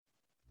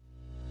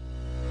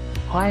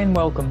Hi and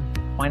welcome.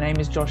 My name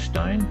is Josh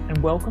Stone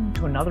and welcome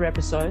to another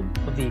episode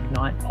of the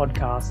Ignite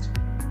podcast.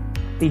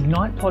 The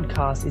Ignite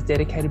podcast is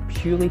dedicated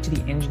purely to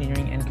the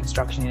engineering and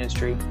construction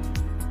industry.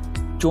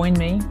 Join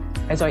me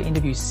as I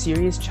interview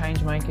serious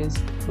change makers,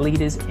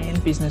 leaders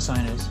and business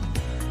owners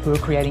who are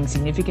creating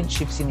significant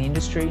shifts in the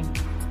industry,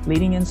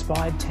 leading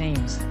inspired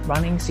teams,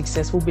 running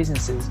successful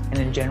businesses and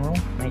in general,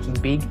 making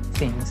big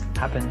things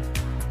happen.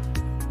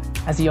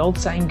 As the old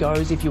saying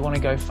goes, if you want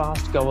to go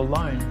fast, go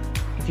alone.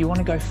 If you want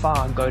to go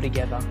far, go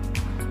together.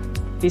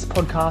 This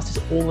podcast is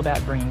all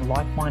about bringing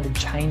like-minded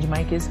change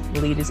makers,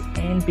 leaders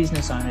and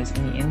business owners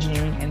in the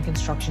engineering and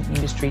construction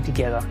industry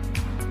together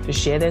to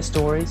share their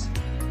stories,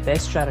 their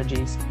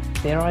strategies,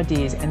 their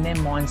ideas and their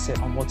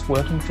mindset on what's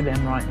working for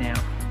them right now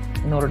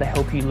in order to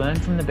help you learn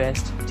from the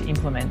best, to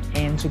implement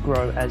and to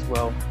grow as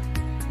well.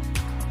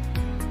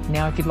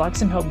 Now, if you'd like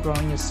some help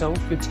growing yourself,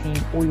 your team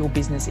or your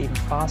business even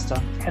faster,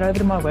 head over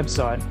to my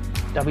website,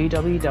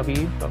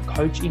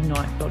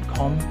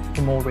 www.coachignite.com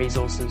for more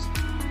resources,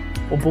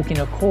 or book in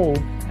a call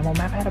and we'll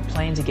map out a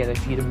plan together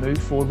for you to move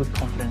forward with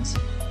confidence.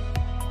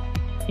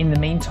 In the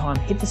meantime,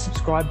 hit the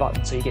subscribe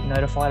button so you get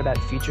notified about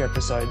future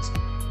episodes.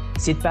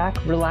 Sit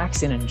back,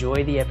 relax and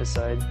enjoy the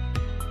episode.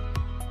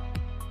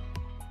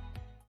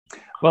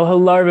 Well,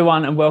 hello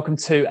everyone and welcome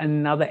to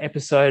another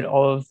episode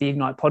of the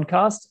Ignite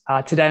podcast.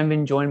 Today I'm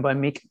being joined by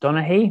Mick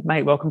Donaghy.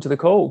 Mate, welcome to the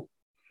call.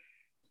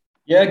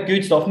 Yeah,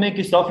 good stuff, mate.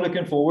 Good stuff.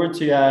 Looking forward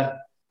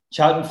to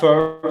chatting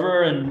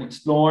further and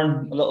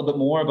exploring a little bit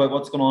more about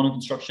what's going on in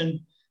construction.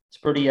 It's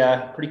pretty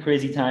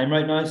crazy time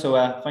right now. So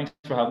thanks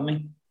for having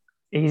me.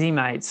 Easy,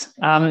 mates.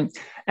 And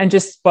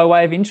just by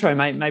way of intro,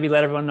 mate, maybe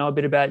let everyone know a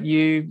bit about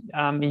you,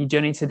 your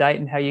journey to date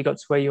and how you got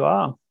to where you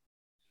are.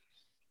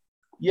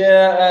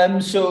 Yeah,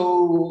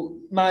 so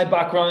my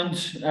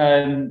background,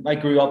 I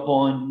grew up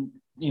on,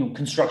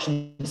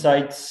 construction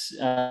sites.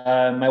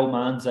 My old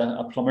man's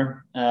a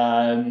plumber.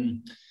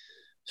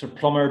 Sort of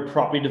plumber,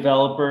 property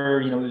developer,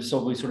 was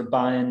always sort of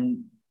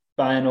buying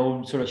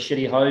old sort of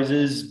shitty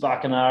houses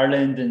back in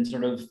Ireland and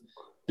sort of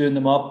doing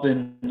them up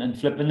and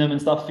flipping them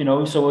and stuff,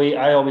 So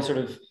I always sort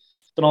of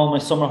done all my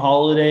summer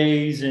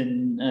holidays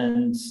and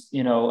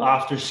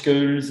after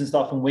schools and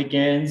stuff and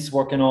weekends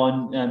working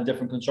on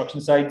different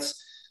construction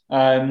sites.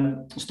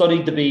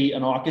 Studied to be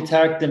an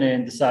architect and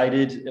then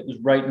decided it was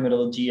right in the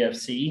middle of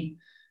GFC.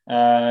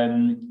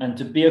 And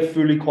to be a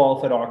fully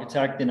qualified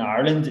architect in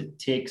Ireland, it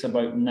takes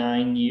about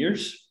 9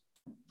 years.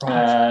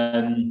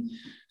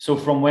 So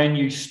from when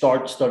you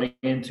start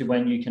studying to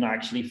when you can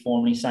actually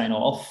formally sign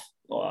off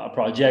a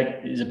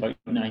project is about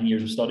 9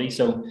 years of study.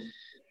 So,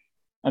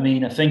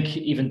 I think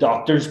even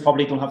doctors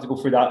probably don't have to go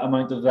through that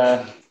amount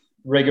of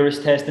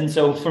rigorous testing.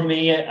 So for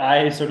me,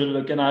 I started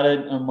looking at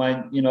it and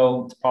went,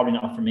 it's probably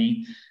not for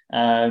me.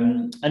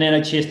 And then I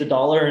chased the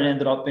dollar and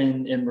ended up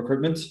in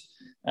recruitment.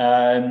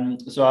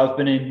 So I've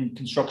been in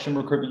construction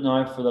recruitment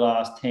now for the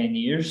last 10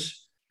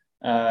 years.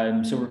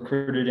 So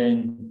recruited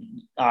in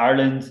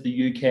Ireland,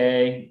 the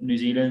UK, New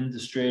Zealand,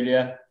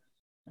 Australia,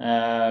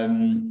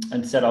 and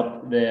set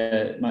up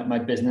my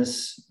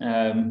business,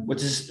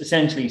 which is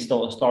essentially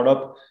still a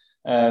startup,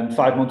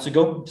 5 months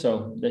ago.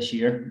 So this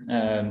year,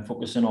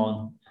 focusing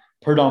on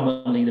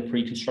predominantly the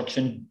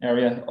pre-construction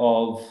area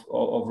of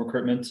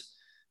recruitment,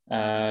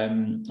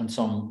 and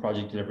some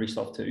project delivery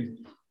stuff too.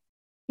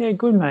 Yeah,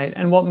 good, mate.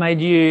 And what made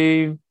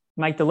you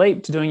make the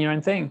leap to doing your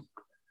own thing?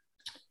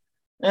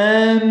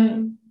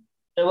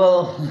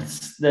 Well,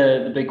 that's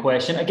the big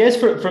question. I guess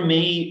for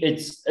me,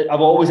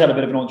 I've always had a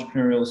bit of an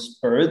entrepreneurial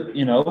spirit,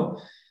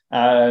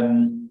 I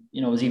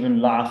was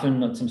even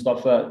laughing at some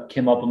stuff that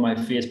came up on my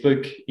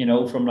Facebook,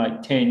 from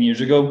like 10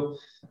 years ago,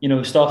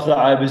 stuff that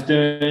I was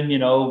doing,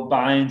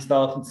 buying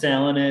stuff and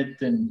selling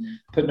it and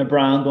putting a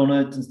brand on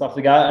it and stuff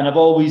like that. And I've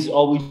always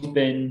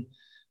been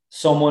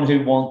someone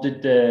who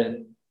wanted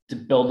to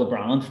build a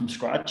brand from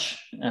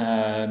scratch.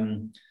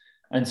 And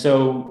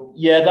so,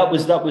 yeah, that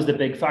was the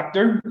big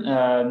factor.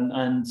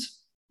 And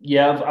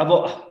yeah,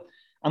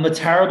 I'm a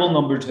terrible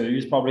number two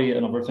is probably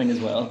another thing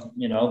as well.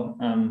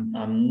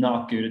 I'm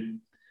not good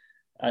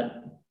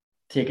at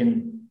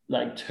taking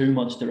like too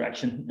much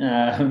direction.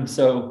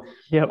 So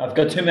yep. I've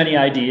got too many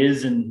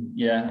ideas and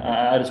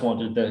yeah, I just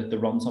wanted to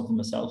run something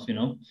myself,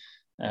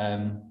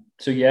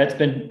 So yeah, it's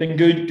been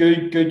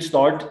good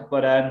start,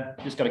 but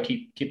just got to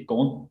keep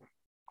going.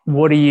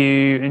 What are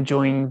you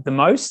enjoying the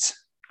most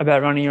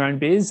about running your own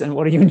biz, and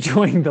what are you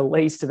enjoying the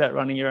least about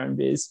running your own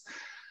biz?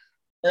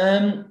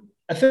 I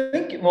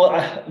think, well,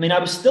 I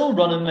was still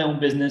running my own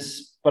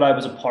business, but I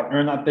was a partner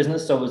in that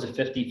business, so I was a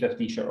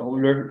 50-50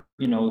 shareholder.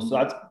 So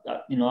that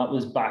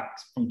was back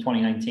from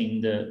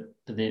 2019 to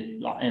the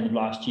end of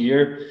last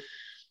year.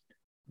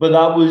 But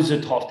that was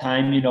a tough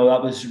time.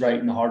 That was right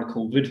in the heart of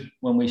COVID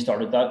when we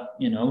started that.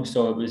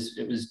 So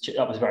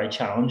that was very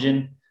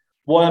challenging.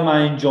 What am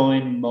I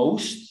enjoying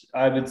most?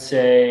 I would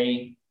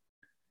say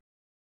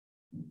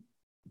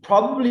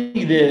probably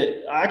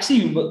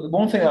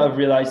one thing that I've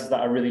realized is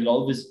that I really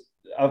love is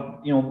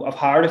I've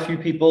hired a few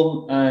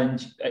people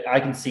and I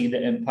can see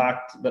the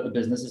impact that the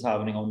business is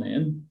having on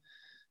them.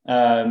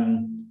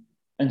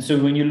 And so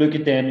when you look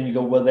at them and you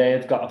go, well,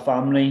 they've got a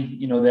family,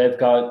 you know, they've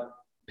got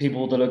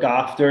people to look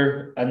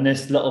after, and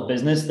this little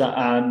business that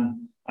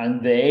and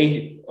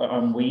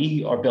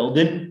we are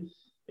building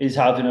is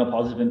having a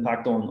positive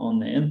impact on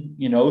them,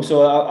 you know.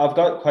 So I've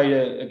got quite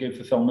a good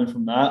fulfillment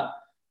from that.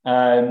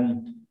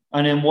 And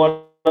then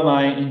what am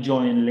I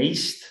enjoying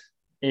least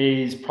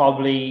is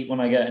probably when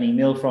I get an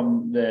email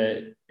from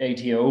the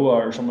ATO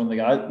or something like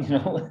that, you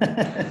know,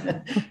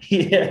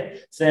 yeah,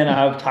 saying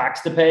I have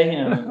tax to pay,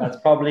 and that's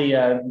probably,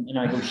 and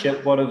I go,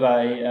 shit, what have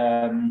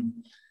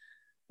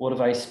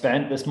I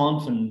spent this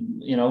month?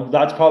 And you know,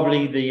 that's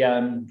probably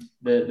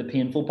the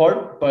painful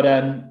part. But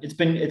it's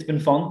been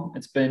fun.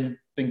 It's been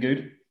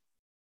good.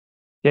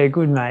 Yeah,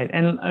 good, mate.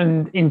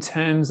 And in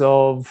terms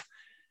of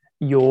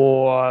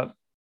your, I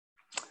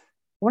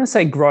want to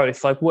say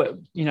growth, like what,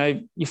 you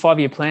know, your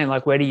 5-year plan,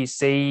 like where do you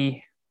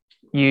see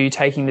you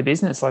taking the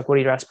business? Like what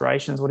are your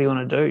aspirations? What do you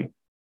want to do?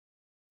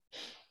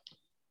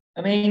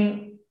 I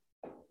mean,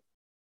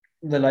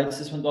 the lights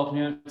just went off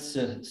here. It's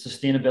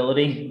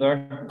sustainability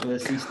there, the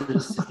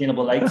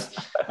sustainable lights.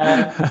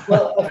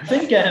 Well, I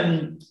think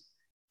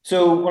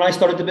so when I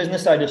started the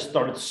business, I just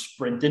started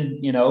sprinting,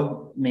 you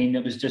know. I mean,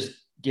 it was just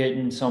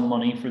getting some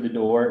money for the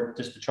door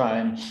just to try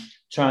and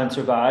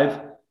survive.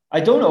 I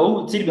don't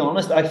know, to be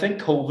honest, I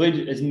think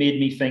COVID has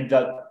made me think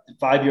that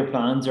 5-year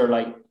plans are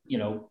like, you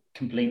know,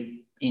 complete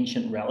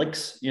ancient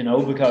relics, you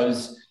know,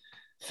 because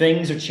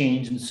things are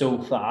changing so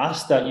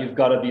fast that you've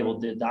got to be able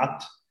to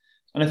adapt.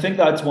 And I think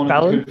that's one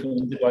of the cool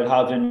things about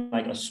having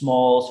like a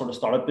small sort of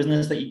startup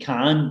business, that you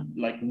can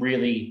like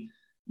really,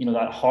 you know,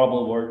 that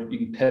horrible word, you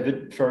can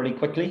pivot fairly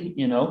quickly,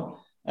 you know.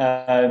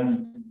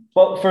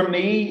 But for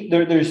me,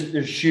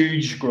 there's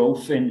huge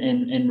growth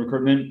in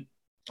recruitment.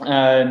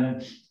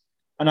 And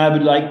I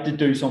would like to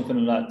do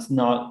something that's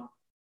not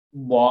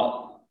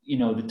what, you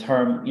know, the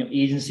term, you know,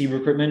 agency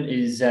recruitment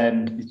is,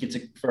 it gets a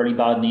fairly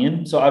bad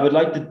name. So I would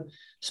like to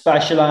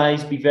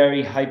specialize, be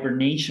very hyper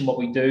niche in what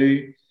we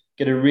do,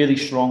 get a really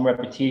strong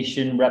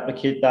reputation,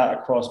 replicate that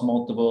across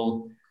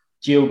multiple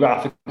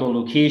geographical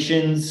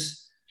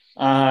locations,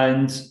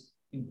 and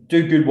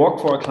do good work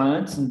for our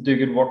clients and do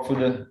good work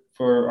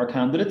for our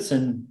candidates.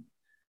 And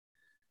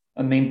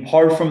I mean,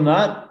 apart from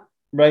that,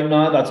 right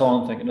now, that's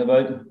all I'm thinking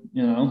about,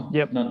 you know.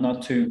 Yep.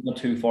 Not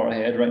too far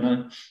ahead right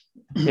now.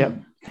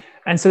 Yep.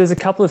 And so there's a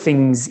couple of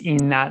things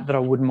in that I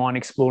wouldn't mind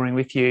exploring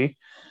with you.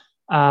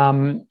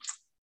 Probably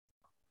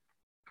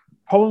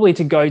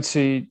to go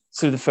to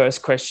sort of the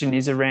first question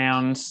is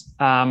around,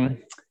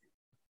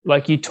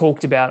 like you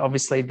talked about,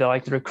 obviously the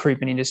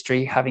recruitment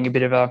industry having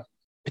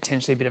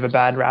potentially a bit of a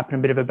bad rap and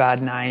a bit of a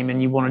bad name,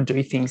 and you want to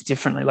do things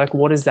differently. Like,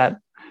 what does that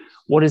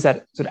sort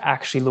of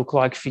actually look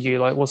like for you?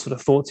 Like, what sort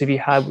of thoughts have you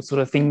had? What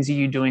sort of things are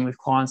you doing with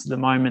clients at the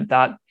moment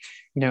that,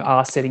 you know,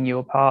 are setting you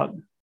apart?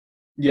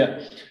 Yeah.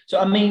 So,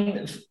 I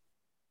mean,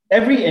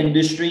 every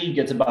industry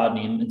gets a bad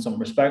name in some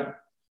respect.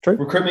 True.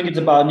 Recruitment gets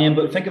a bad name,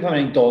 but think of how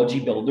many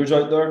dodgy builders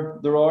out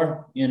there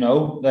are, you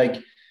know,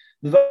 like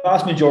the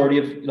vast majority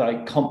of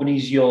like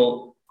companies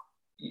I'll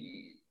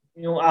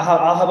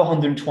have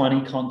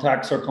 120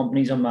 contacts or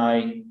companies on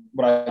my,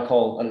 what I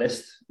call a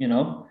list, you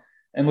know,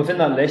 and within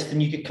that list,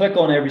 and you could click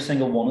on every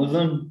single one of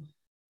them.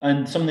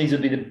 And some of these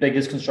would be the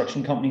biggest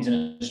construction companies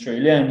in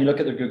Australia. And you look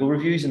at their Google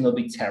reviews and they'll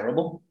be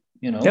terrible,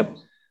 you know. Yep.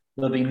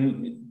 They'll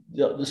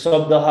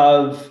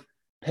have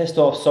pissed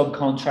off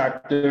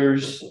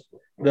subcontractors.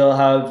 They'll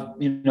have,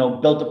 you know,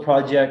 built a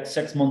project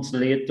 6 months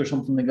late or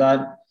something like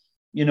that,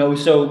 you know.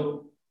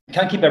 So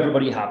can't keep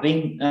everybody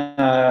happy.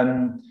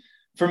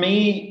 For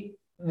me,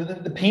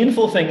 the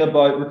painful thing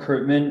about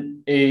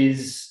recruitment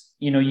is,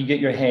 you know, you get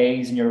your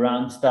Hayes and your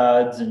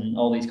Randstads and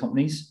all these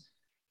companies,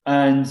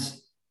 and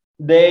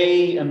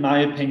they, in my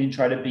opinion,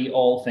 try to be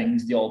all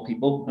things to all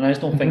people. And I just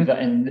don't think that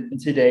in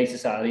today's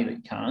society that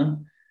you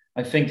can.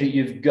 I think that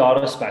you've got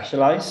to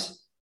specialize.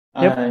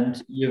 Yep. And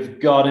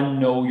you've got to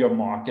know your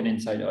market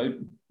inside out.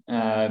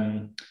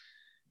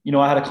 You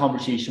know, I had a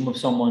conversation with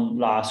someone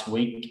last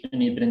week,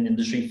 and he'd been in the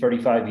industry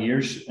 35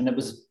 years. And it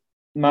was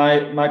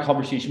my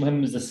conversation with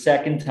him was the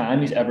second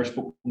time he's ever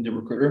spoken to a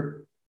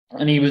recruiter.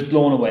 And he was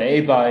blown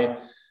away by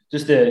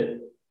just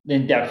the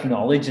in-depth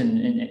knowledge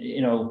and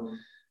you know,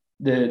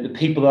 the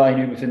people that I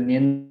knew within the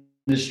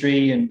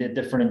industry and the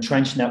different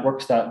entrenched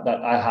networks that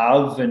I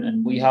have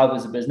and we have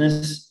as a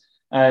business.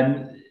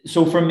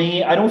 So for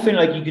me, I don't feel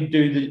like you could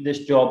do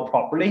this job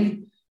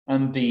properly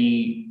and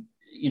be,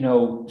 you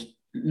know,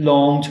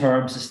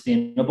 long-term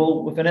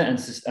sustainable within it and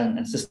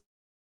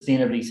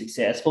sustainably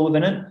successful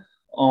within it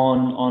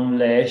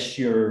unless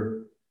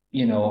you're,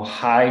 you know,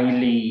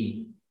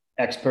 highly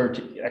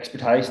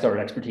expertise or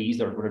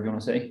whatever you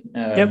want to say.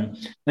 Yep.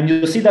 And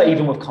you'll see that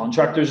even with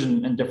contractors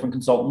and different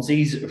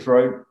consultancies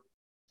throughout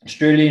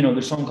Australia. You know,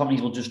 there's some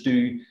companies will just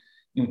do,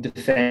 you know,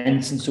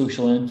 defense and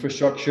social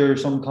infrastructure.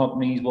 Some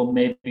companies will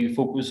maybe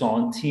focus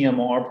on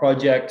TMR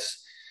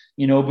projects,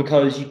 you know,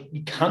 because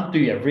you can't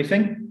do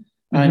everything.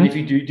 And if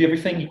you do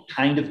everything, you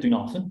kind of do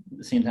nothing at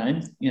the same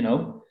time, you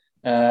know.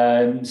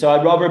 So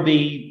I'd rather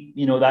be,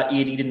 you know, that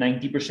 80 to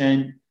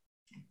 90%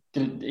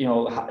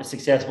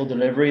 successful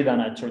delivery, then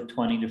at sort of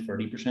 20 to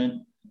 30%.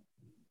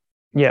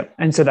 Yeah.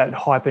 And so that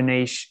hyper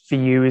niche for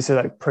you is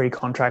like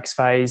pre-contracts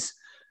phase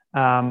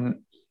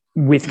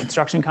with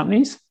construction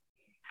companies?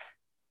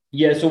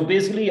 Yeah. So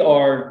basically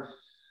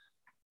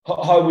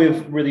how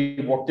we've really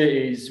worked it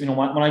is, when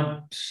I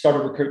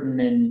started recruiting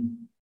in,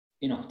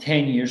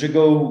 10 years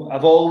ago,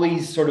 I've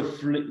always sort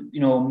of,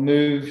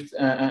 moved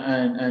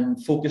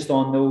and focused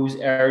on those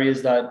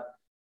areas that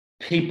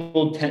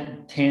people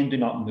tend to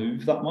not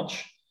move that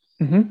much.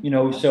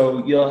 Mm-hmm.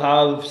 So you'll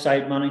have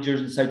site managers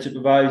and site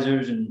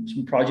supervisors and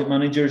some project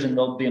managers, and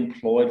they'll be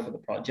employed for the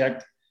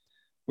project.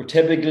 We're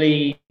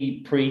typically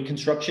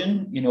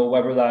pre-construction,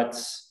 whether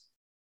that's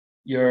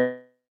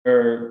your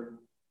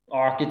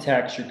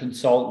architects, your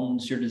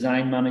consultants, your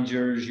design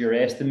managers, your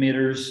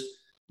estimators.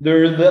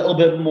 They're a little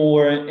bit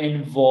more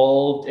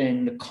involved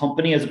in the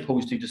company as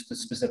opposed to just a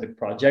specific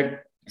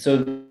project. So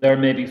they're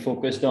maybe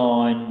focused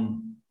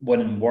on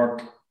winning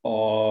work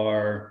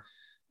or,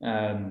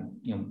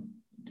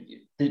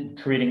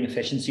 creating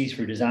efficiencies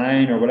through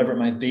design or whatever it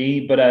might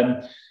be. But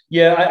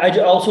I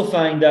also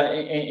find that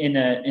in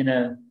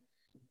a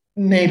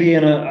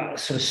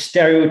sort of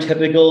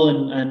stereotypical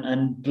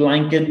and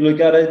blanket look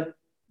at it,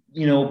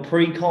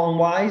 pre-con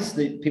wise,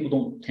 that people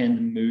don't tend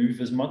to move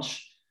as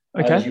much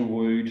as you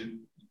would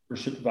for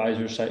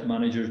supervisors, site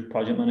managers,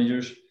 project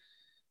managers.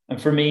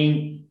 And for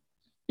me,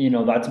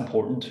 that's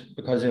important,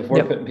 because if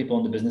we're putting people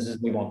into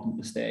businesses, we want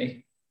them to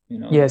stay.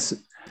 Yes.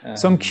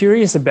 So I'm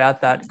curious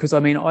about that, because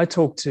I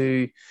talk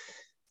to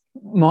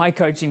my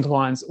coaching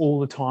clients all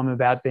the time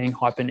about being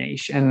hyper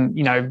niche, and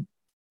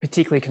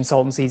particularly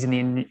consultancies in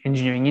the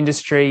engineering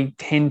industry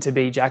tend to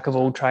be jack of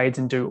all trades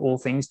and do all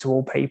things to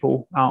all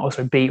people,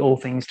 also be all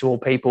things to all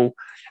people.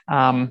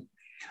 And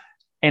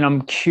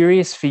I'm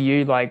curious for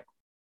you, like,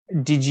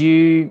 so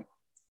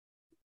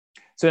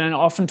then I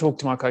often talk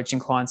to my coaching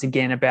clients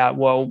again about,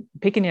 well,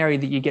 pick an area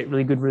that you get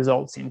really good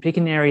results in, pick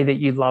an area that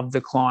you love the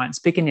clients,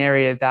 pick an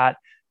area that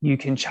you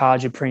can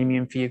charge a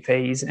premium for your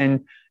fees.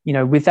 And,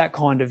 with that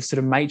kind of sort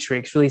of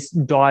matrix, really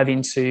dive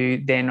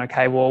into then,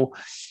 okay, well,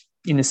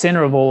 in the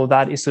center of all of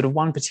that is sort of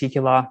one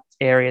particular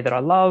area that I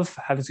love,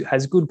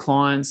 has good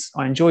clients,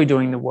 I enjoy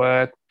doing the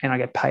work, and I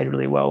get paid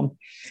really well.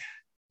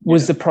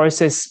 Was the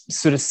process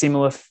sort of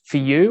similar for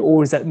you,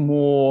 or is that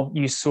more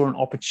you saw an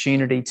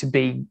opportunity to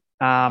be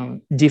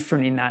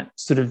different in that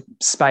sort of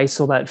space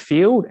or that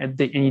field, and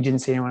you didn't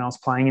see anyone else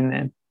playing in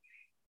there?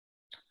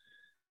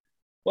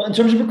 Well, in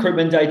terms of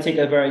recruitment, I take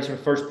a very sort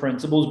of first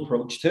principles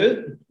approach to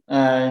it,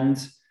 and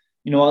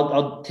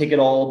I'll take it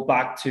all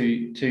back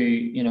to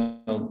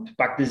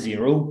back to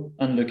zero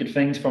and look at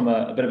things from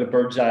a bit of a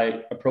bird's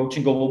eye approach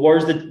and go, well,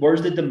 where's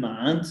the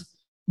demand?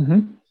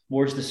 Mm-hmm.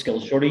 Where's the skill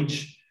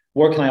shortage?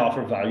 Where can I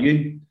offer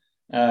value?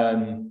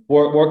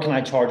 Where can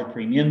I charge a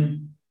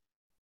premium?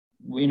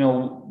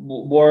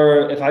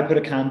 Where, if I put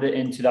a candidate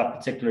into that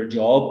particular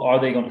job,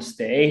 are they going to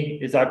stay?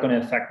 Is that going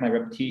to affect my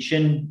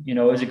reputation?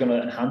 Is it going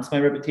to enhance my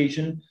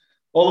reputation?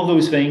 All of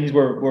those things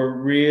were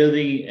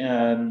really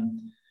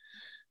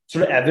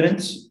sort of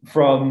evidence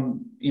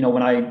from,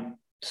 when I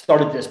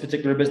started this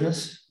particular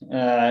business.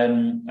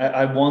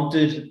 I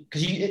wanted,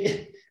 because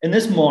in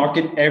this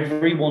market,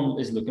 everyone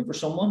is looking for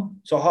someone.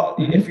 So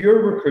if you're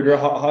a recruiter,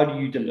 how do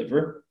you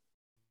deliver?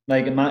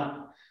 Like,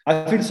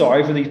 I feel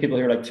sorry for these people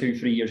who are like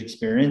 2-3 years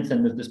experience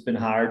and they've just been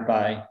hired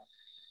by,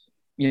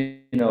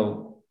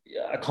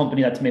 a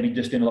company that's maybe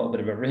just doing a little bit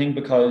of everything,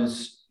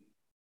 because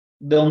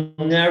they'll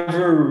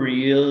never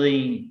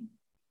really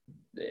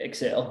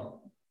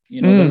excel. They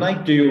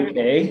might do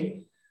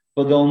okay,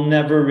 but they'll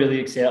never really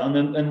excel.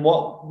 And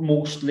what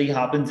mostly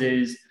happens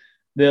is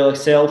they'll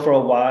excel for a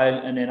while,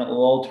 and then it'll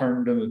all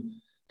turn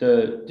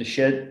to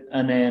shit.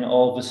 And then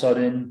all of a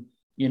sudden,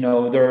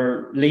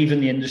 they're leaving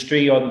the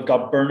industry, or they've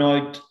got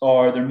burnout,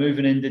 or they're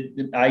moving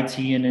into IT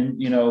and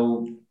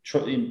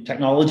in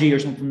technology or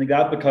something like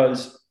that,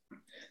 because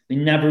they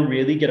never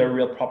really get a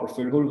real proper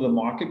foothold of the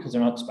market because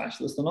they're not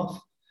specialist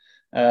enough.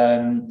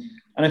 And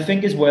I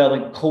think as well,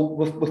 like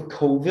with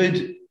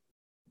COVID,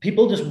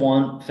 people just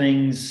want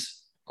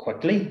things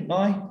quickly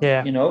now.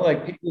 Yeah.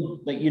 Like people,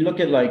 like you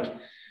look at, like,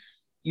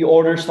 you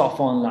order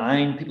stuff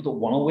online, people don't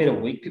want to wait a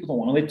week, people don't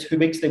want to wait 2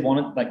 weeks, they want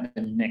it like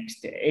the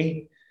next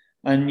day.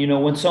 And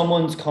when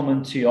someone's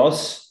coming to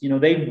us,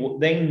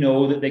 they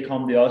know that they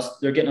come to us,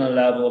 they're getting a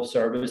level of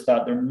service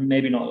that they're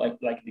maybe not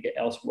likely to get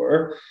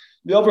elsewhere.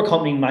 The other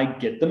company might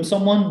get them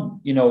someone,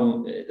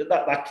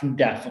 that can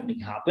definitely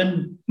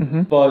happen.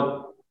 Mm-hmm.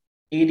 But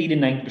 80 to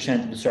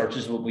 90% of the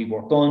searches that we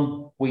work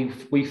on,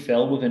 we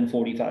fill within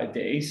 45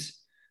 days.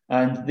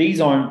 And these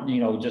aren't,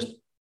 just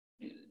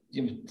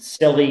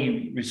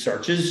silly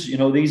researches.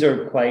 These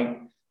are quite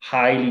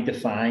highly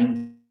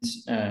defined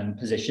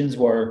positions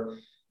where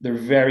they're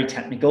very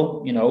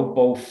technical,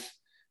 both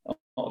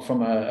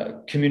from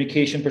a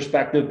communication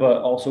perspective,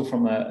 but also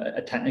from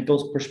a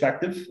technical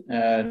perspective.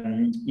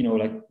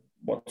 Like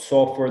what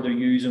software they're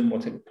using,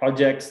 what type of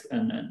projects,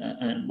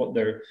 and what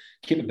their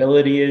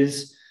capability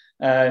is.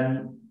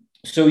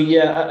 So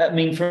yeah, I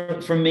mean,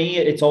 for me,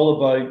 it's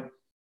all about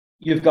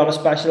you've got to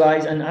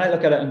specialize. And I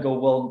look at it and go,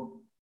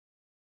 well,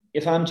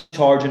 if I'm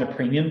charging a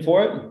premium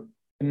for it,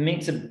 it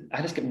makes it,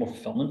 I just get more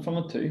fulfillment from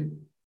it too.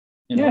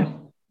 You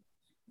know,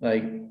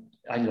 like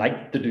I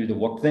like to do the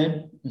work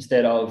then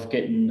instead of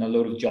getting a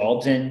load of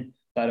jobs in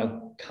that I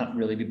can't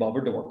really be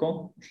bothered to work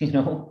on, you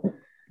know?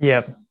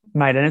 Yeah,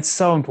 mate. And it's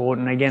so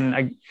important.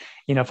 Again,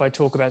 if I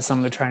talk about some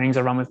of the trainings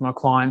I run with my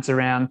clients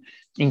around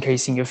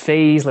increasing your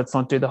fees, let's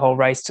not do the whole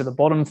race to the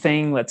bottom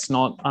thing. Let's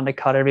not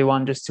undercut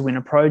everyone just to win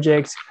a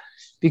project,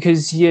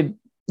 because you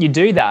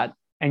do that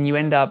and you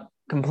end up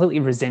completely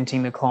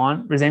resenting the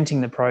client,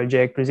 resenting the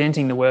project,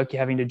 resenting the work you're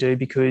having to do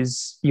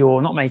because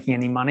you're not making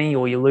any money,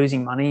 or you're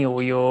losing money,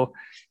 or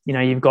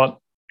you've got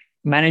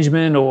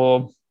management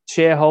or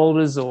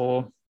shareholders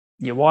or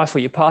your wife or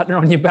your partner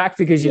on your back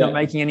because you're not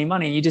making any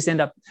money. You just end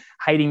up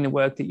hating the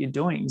work that you're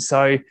doing.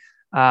 So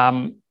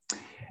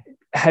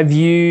have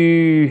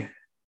you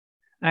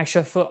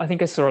actually, I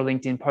think I saw a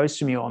LinkedIn post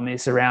from you on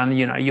this around,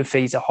 your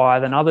fees are higher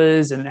than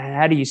others, and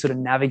how do you sort of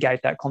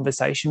navigate that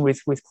conversation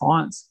with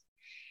clients?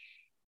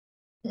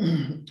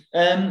 For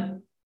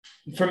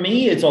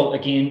me, it's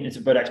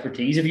about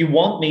expertise. If you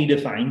want me to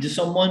find you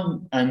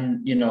someone,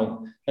 and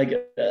like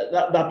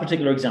that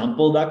particular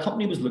example, that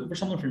company was looking for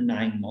someone for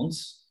 9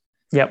 months.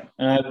 Yep.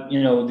 And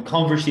the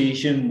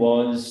conversation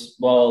was,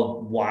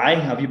 well, why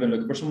have you been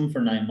looking for someone for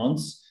 9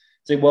 months?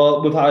 It's like,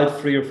 well, we've had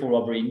 3 or 4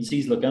 other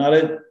agencies looking at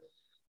it,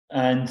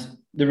 and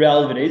the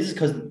reality of it is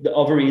because the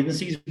other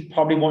agencies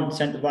probably weren't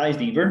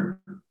incentivized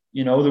either.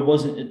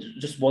 It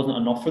just wasn't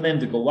enough for them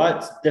to go,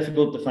 it's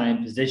difficult to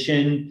find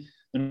position.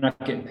 They're not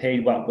getting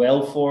paid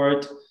well for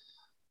it.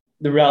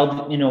 The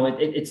reality,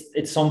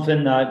 it's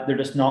something that they're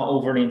just not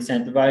overly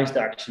incentivized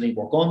to actually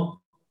work on.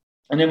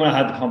 And then when I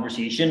had the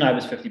conversation, I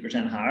was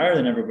 50% higher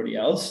than everybody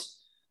else,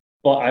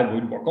 but I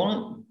would work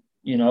on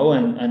it,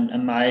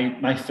 and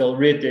my fill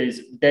rate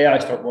is the day I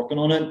start working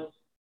on it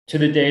to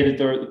the day that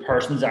the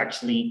person's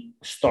actually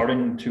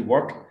starting to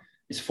work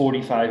is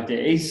 45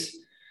 days.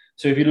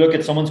 So if you look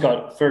at someone's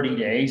got 30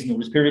 days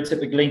notice period,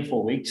 typically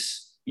 4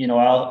 weeks,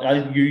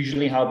 I'll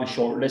usually have a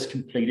shortlist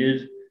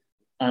completed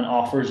and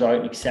offers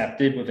out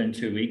accepted within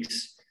 2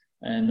 weeks.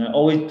 And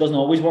it doesn't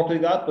always work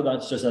like that, but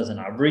that's just as an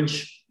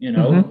average,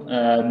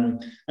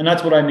 and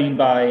that's what I mean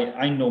by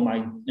I know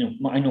my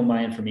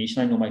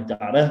information, I know my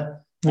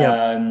data.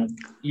 Yep.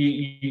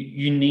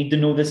 You need to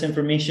know this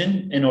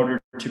information in order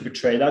to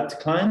portray that to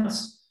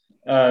clients.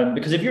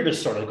 Because if you're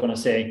just sort of going to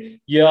say,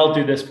 yeah, I'll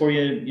do this for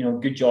you,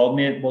 good job,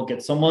 mate, we'll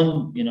get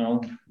someone,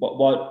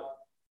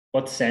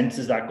 what sense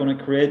is that going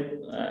to create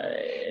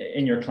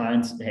in your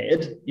client's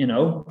head,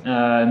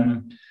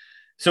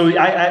 So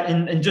as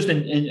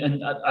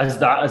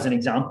an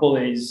example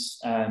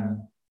is,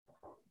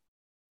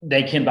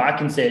 they came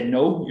back and said,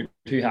 no, you're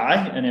too high.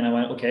 And then I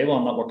went, okay, well,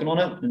 I'm not working on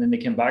it. And then they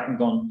came back and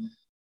gone,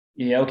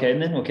 yeah, okay.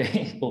 And then,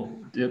 okay, we'll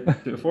do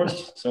it for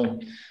us.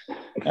 So,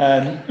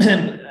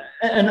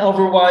 and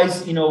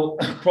otherwise,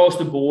 across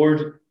the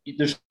board,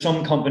 there's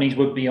some companies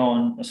would be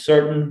on a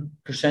certain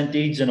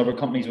percentage and other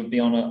companies would be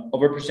on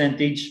other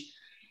percentage.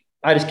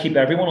 I just keep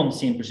everyone on the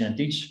same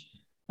percentage.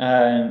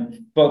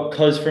 But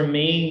because for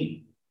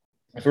me,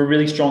 if a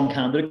really strong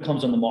candidate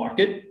comes on the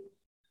market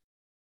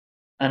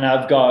and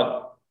I've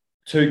got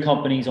 2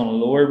 companies on a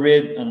lower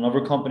rate and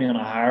another company on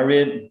a higher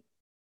rate,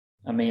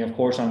 I mean, of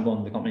course, I'm going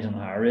to the companies on a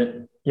higher rate.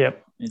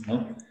 Yep.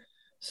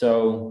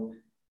 So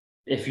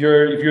if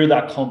you're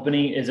that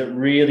company, is it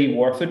really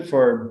worth it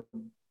for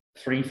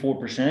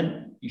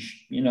 3-4%?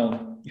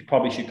 You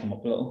probably should come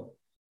up a little.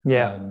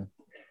 Yeah.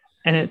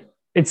 And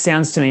it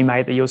sounds to me,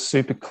 mate, that you're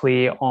super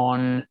clear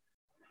on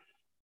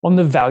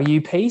the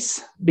value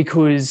piece,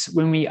 because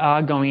when we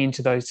are going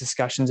into those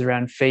discussions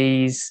around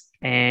fees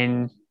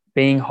and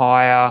being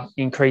higher,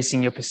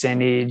 increasing your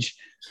percentage,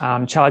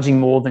 charging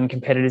more than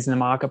competitors in the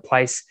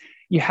marketplace,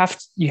 you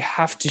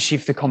have to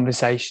shift the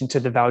conversation to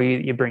the value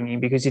that you're bringing.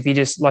 Because if you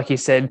just, like you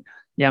said,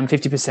 yeah, I'm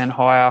 50%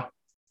 higher,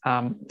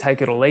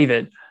 take it or leave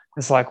it.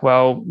 It's like,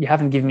 well, you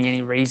haven't given me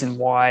any reason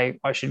why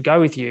I should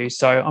go with you,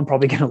 so I'm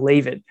probably going to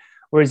leave it.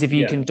 Whereas if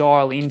you can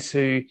dial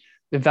into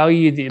the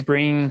value that you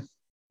bring,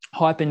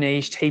 hyper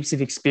niche, heaps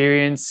of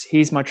experience,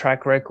 here's my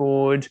track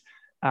record,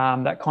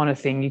 that kind of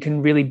thing, you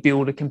can really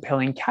build a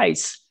compelling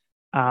case.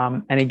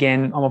 And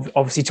again, I'm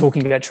obviously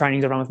talking about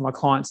trainings I run with my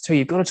clients too.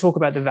 You've got to talk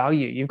about the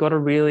value. You've got to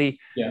really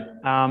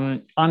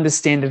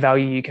understand the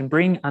value you can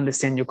bring,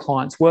 understand your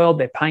client's world,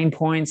 their pain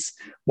points,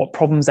 what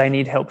problems they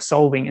need help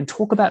solving, and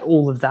talk about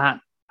all of that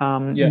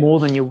more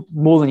than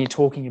you're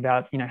talking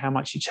about, how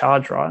much you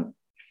charge, right?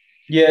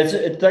 Yeah,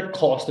 it's that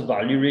cost to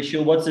value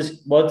ratio. What's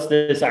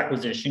this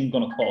acquisition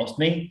going to cost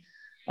me,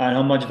 and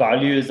how much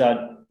value is that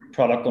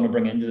product going to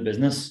bring into the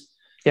business?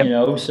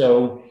 Yep.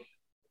 So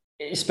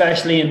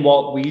especially in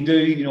what we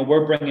do,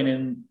 we're bringing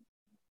in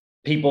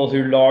people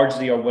who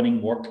largely are winning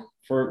work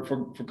for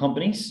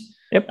companies.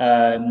 Yep.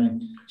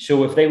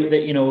 So if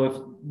if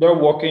they're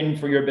working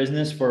for your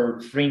business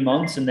for 3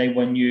 months and they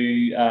win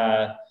you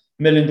 $1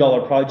 million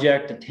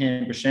project at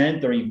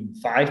 10% or even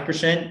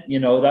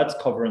 5%, that's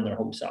covering their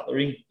whole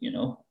salary,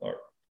 or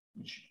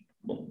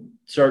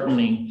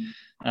certainly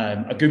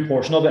a good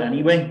portion of it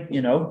anyway,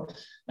 you know.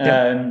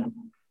 Yep.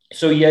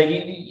 So yeah,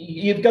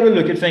 you've got to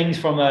look at things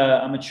from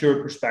a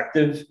mature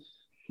perspective.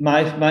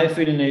 My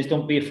feeling is,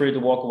 don't be afraid to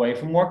walk away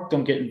from work.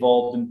 Don't get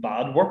involved in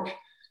bad work.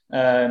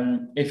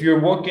 If you're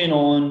working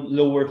on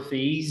lower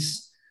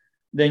fees,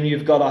 then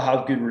you've got to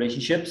have good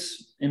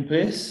relationships in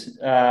place,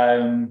 yeah,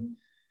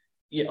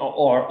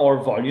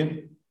 or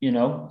volume. You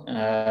know,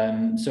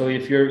 so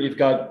if you've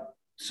got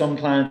some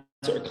clients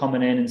that are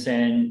coming in and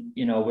saying,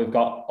 you know, we've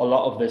got a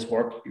lot of this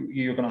work,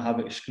 you're going to have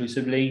it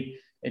exclusively.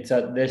 It's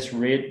at this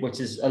rate, which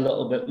is a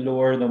little bit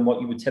lower than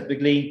what you would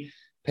typically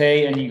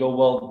pay, and you go,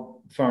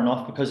 well, fair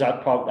enough, because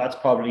that's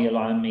probably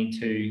allowing me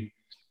to,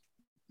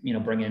 you know,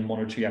 bring in 1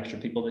 or 2 extra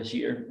people this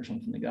year or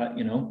something like that,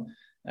 you know.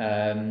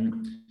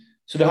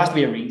 So there has to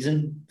be a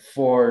reason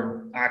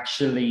for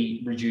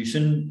actually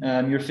reducing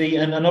your fee.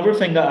 And another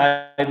thing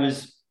that I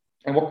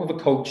worked with a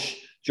coach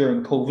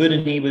during COVID,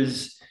 and he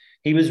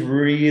was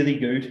really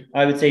good.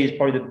 I would say he's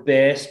probably the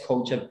best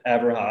coach I've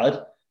ever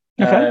had.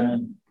 Okay.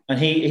 And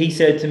he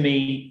said to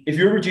me, if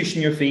you're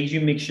reducing your fees,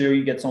 you make sure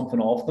you get something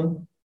off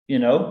them, you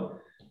know?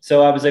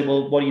 So I was like,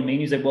 well, what do you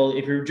mean? He's like, well,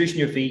 if you're reducing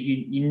your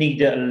fee, you need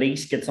to at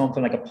least get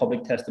something like a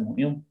public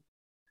testimonial,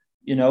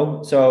 you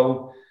know?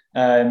 So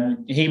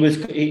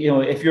you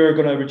know, if you're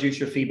going to reduce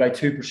your fee by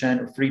 2%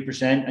 or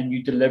 3% and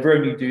you deliver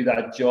and you do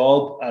that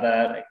job at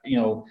a, you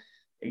know,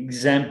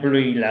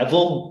 exemplary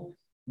level,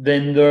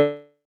 then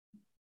they're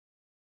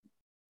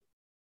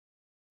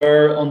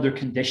under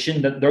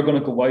condition that they're going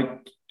to go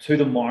out to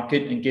the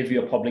market and give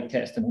you a public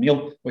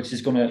testimonial, which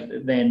is going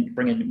to then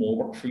bring in more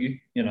work for you,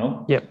 you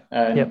know?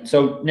 Yep.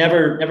 So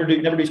never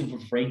do something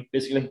for free,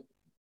 basically.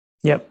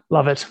 Yep.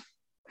 Love it.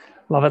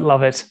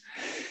 Love it.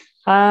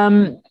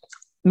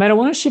 Mate, I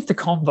want to shift the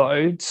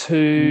convo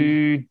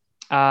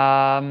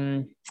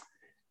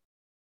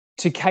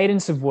to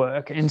cadence of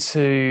work and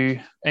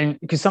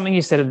because something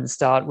you said at the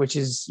start, which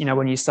is, you know,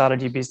 when you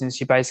started your business,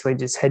 you basically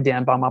just head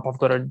down, bum up, I've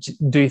got to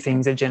do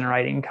things that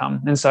generate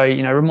income. And so,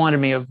 you know, reminded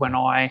me of when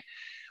I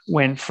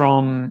went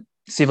from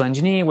civil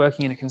engineer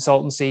working in a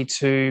consultancy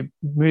to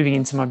moving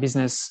into my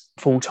business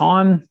full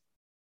time,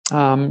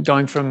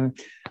 going from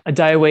a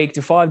day a week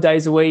to 5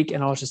 days a week.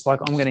 And I was just like,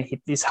 I'm going to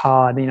hit this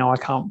hard. You know, I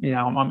can't, you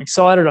know, I'm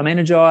excited, I'm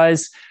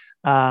energized.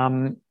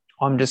 I'm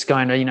just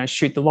going to, you know,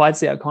 shoot the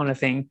lights out kind of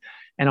thing.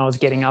 And I was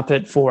getting up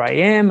at 4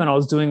 a.m. and I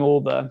was doing all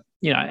the,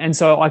 you know, and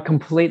so I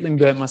completely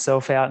burnt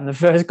myself out in the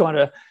first kind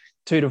of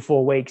 2 to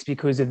 4 weeks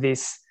because of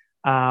this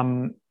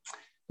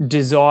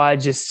desire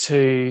just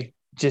to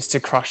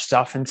crush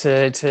stuff and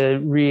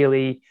to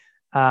really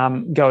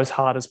go as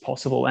hard as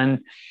possible.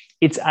 And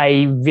it's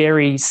a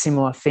very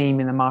similar theme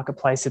in the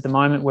marketplace at the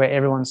moment where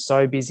everyone's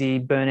so busy,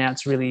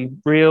 burnout's really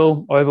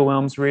real,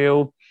 overwhelm's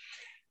real.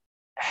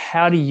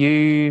 How do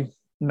you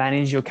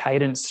manage your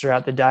cadence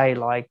throughout the day?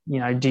 Like, you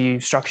know, do you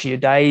structure your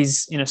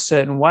days in a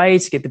certain way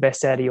to get the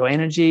best out of your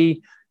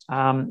energy?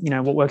 You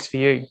know, what works for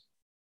you?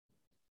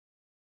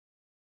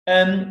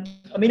 I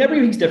mean,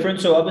 everything's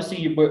different. So obviously,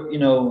 you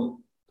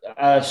know,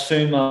 I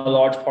assume a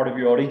large part of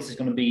your audience is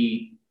going to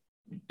be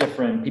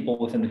different people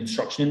within the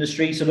construction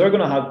industry. So they're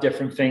going to have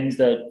different things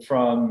that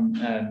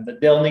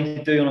they'll need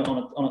to do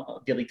on a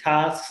daily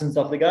tasks and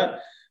stuff like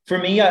that. For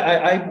me,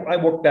 I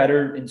work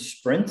better in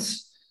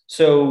sprints.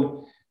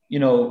 So, you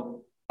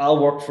know, I'll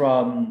work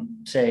from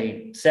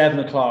say 7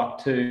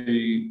 o'clock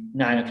to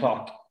 9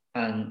 o'clock,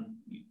 and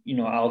you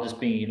know, I'll just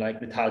be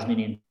like the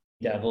Tasmanian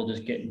devil,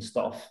 just getting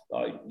stuff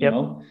out, you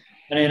know,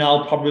 and then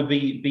I'll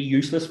probably be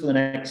useless for the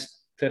next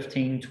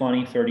 15,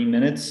 20, 30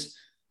 minutes,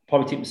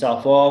 probably take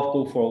myself off,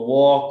 go for a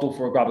walk,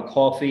 grab a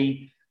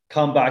coffee,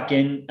 come back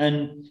in.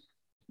 And,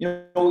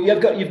 you know,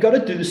 you've got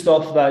to do the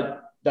stuff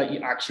that you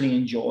actually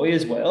enjoy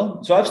as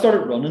well. So I've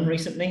started running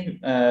recently.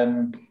 Saw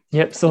I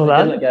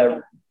that. did like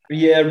a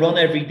run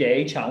every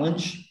day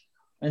challenge.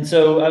 And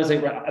so I was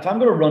like, right, if I'm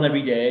going to run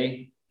every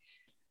day,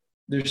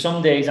 there's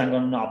some days I'm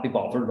going to not be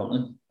bothered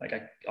running. Like,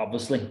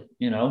 obviously,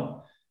 you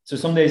know. So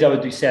some days I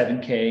would do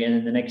 7K, and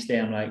then the next day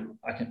I'm like,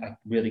 I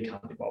really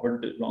can't be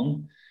bothered to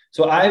run.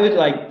 So I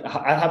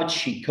have a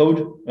cheat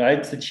code,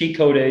 right? So the cheat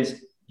code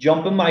is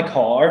jump in my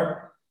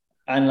car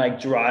and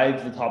like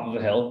drive the top of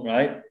a hill,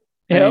 right?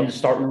 And then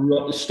start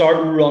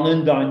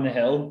running down the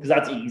hill, because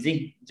that's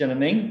easy. Do you know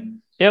what I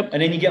mean? Yep.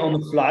 And then you get on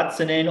the flats,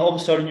 and then all of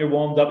a sudden you're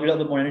warmed up, you're a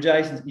little bit more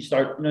energized, and you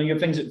start, you know, your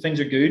things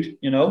are good,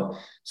 you know.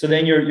 So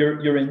then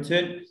you're into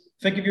it.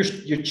 Think of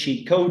your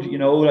cheat code, you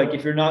know, like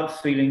if you're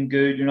not feeling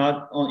good, you're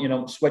not, you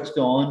know, switched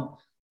on.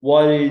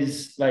 What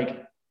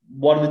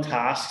are the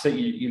tasks that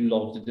you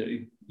love to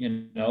do?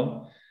 You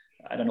know,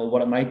 I don't know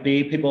what it might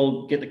be.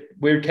 People get the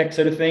weird kicks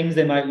out of things.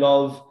 They might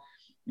love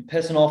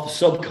pissing off a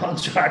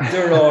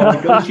subcontractor or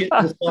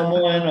negotiating with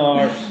someone,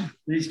 or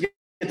you just get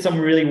some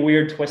really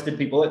weird, twisted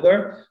people out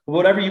there. But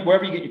wherever you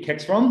get your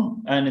kicks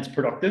from and it's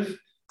productive,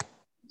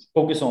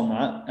 focus on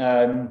that.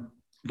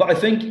 But I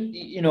think,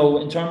 you know,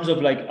 in terms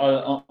of like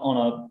on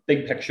a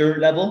big picture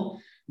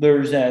level,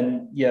 there's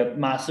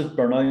massive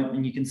burnout,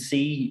 and you can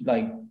see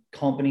like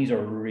companies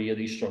are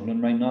really struggling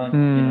right now. You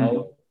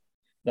know,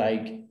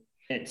 like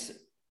it's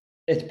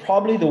it's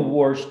probably the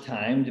worst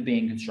time to be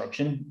in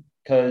construction,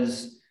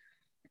 because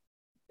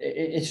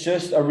it's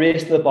just a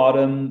race to the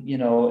bottom.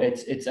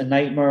 It's a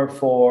nightmare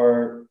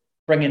for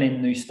bringing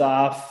in new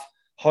staff.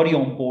 How do you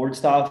onboard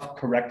staff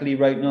correctly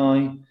right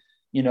now?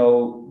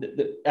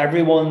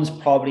 Everyone's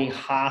probably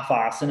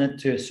half-assing it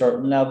to a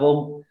certain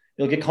level.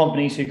 You'll get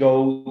companies who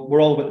go,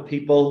 we're all about the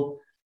people.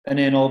 And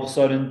then all of a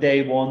sudden,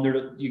 day one,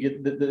 they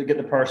get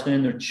the person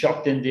in, they're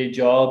chucked into a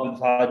job,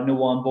 they've had no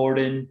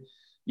onboarding.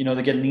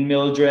 They get an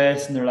email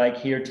address and they're like,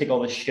 here, take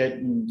all this shit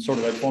and sort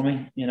it out for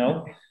me,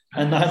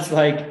 And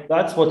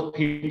that's what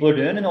people are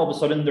doing. And all of a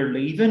sudden they're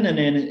leaving. And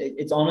then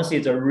it's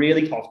a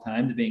really tough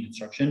time to be in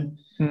construction.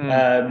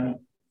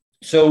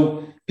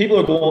 So people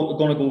are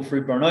going to go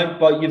through burnout,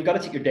 but you've got to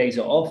take your days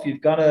off.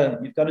 You've got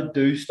to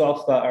do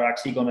stuff that are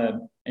actually going to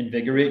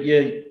invigorate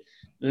you.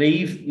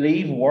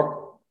 Leave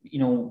work,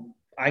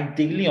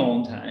 ideally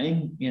on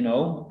time.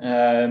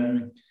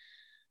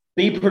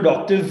 Be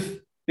productive.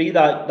 Be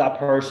that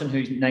person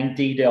who's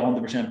 90 to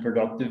 100%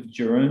 productive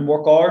during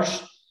work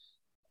hours,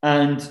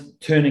 and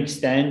to an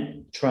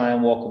extent, try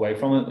and walk away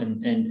from it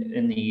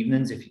in the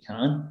evenings if you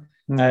can.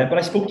 But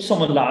I spoke to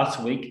someone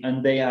last week,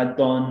 and they had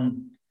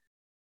done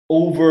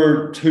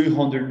over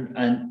 200,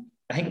 and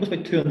I think it was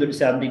about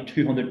 270,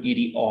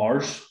 280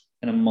 hours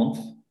in a month.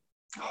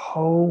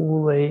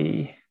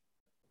 Holy.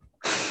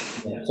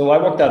 Yeah. So I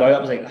worked that out. I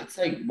was like, that's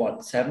like,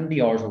 what, 70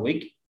 hours a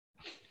week?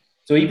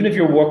 So even if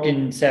you're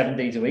working 7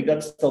 days a week,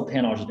 that's still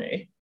 10 hours a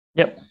day.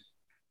 Yep.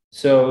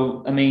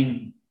 So, I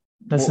mean,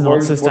 that's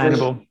not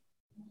sustainable.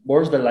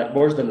 Where's the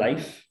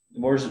life?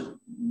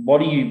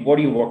 What are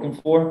you working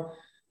for?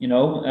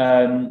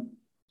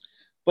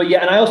 But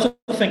yeah, and I also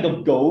think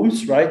of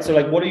goals, right? So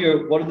like, what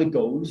are the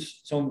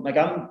goals? So like,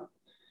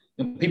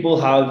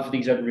 people have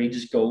these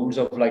outrageous goals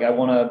of like, I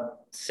want to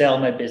sell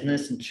my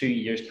business in 2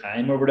 years'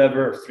 time or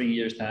whatever, or 3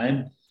 years'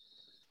 time.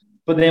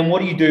 But then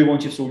what do you do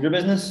once you've sold your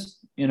business?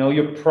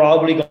 You're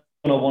probably going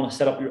to want to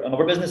set up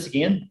another business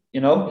again,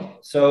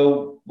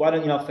 So why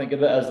don't you not think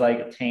of it as like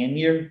a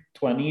 10-year,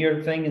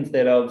 20-year thing,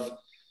 instead of,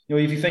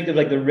 if you think of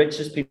like the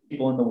richest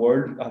people in the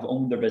world have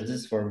owned their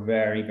business for a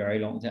very, very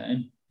long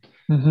time.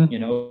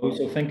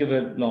 So think of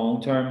it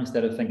long term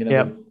instead of thinking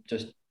of it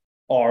just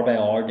hour by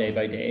hour, day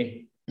by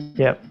day.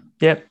 Yep.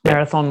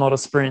 Marathon, not a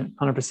sprint,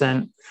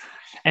 100%.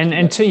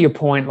 And to your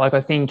point, like,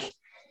 I think,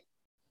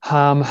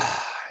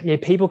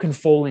 people can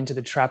fall into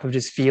the trap of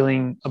just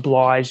feeling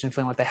obliged and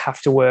feeling like they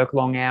have to work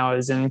long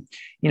hours, and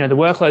the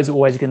workload's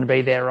always going to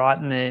be there, right?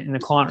 And the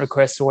client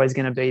requests are always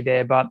going to be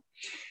there. But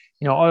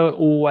I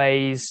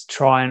always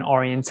try and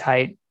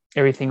orientate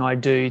everything I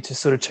do to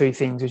sort of two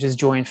things, which is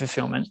joy and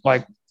fulfillment.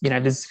 Like,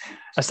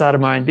 I started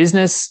my own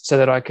business so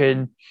that I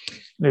could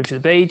move to the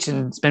beach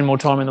and spend more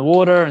time in the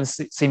water and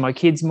see my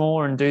kids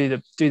more and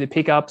do the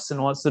pickups and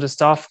all that sort of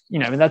stuff.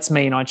 And that's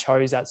me, and I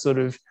chose that sort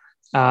of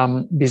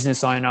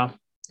business owner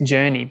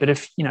journey. But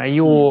if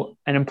you're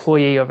an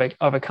employee of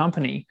a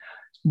company,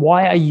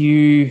 why are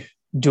you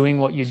doing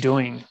what you're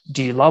doing?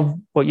 Do you love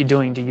what you're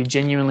doing? Do you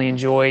genuinely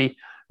enjoy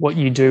what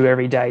you do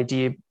every day? Do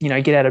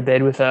you get out of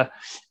bed with a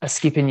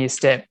skip in your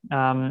step?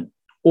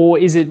 Or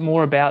is it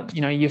more about,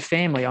 your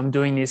family? I'm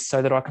doing this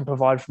so that I can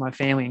provide for my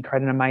family and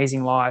create an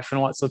amazing life and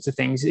all that sorts of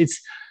things.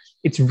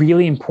 It's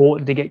really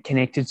important to get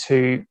connected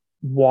to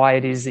why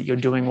it is that you're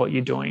doing what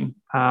you're doing.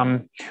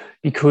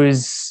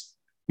 Because,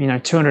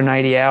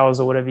 280 hours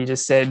or whatever you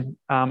just said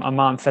a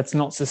month, that's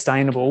not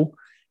sustainable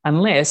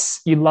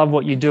unless you love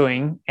what you're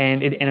doing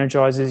and it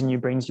energizes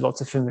and brings you lots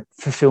of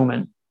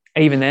fulfillment.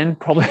 Even then,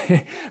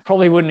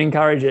 probably wouldn't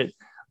encourage it.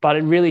 But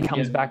it really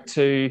comes back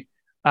to,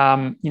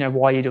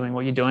 why you're doing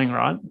what you're doing,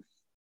 right?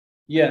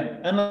 Yeah.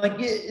 And like,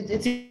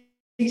 it's easy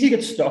to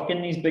get stuck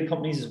in these big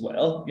companies as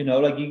well.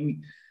 Like you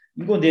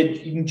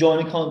can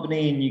join a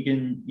company and you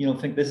can,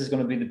 think this is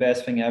going to be the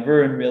best thing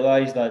ever, and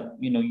realize that,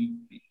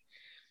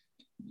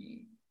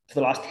 for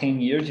the last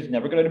 10 years, you've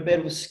never got out of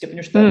bed with skipping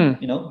your step,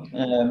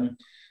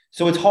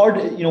 So it's hard,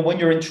 when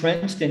you're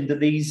entrenched into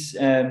these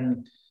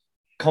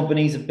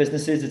companies and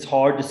businesses, it's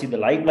hard to see the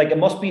light. Like it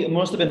must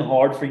have been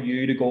hard for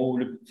you to go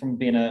from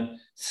being a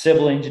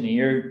civil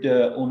engineer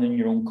to owning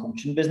your own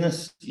coaching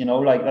business.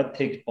 Like that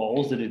takes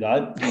balls to do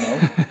that.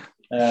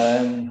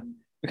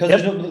 Because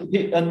there's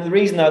and the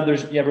reason that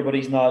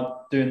everybody's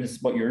not doing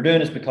this what you're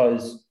doing is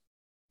because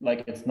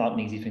like it's not an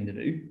easy thing to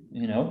do.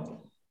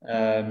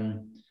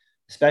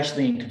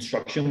 Especially in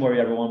construction, where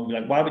everyone will be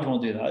like, "Why would you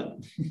want to do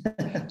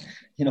that?"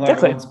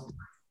 Everyone's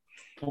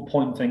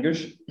pointing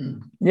fingers.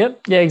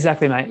 Yep. Yeah,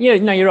 exactly, mate. Yeah,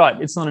 no, you're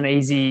right. It's not an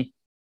easy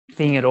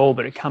thing at all,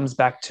 but it comes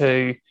back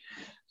to,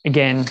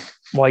 again,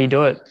 why you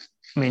do it.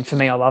 I mean, for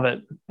me, I love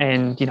it.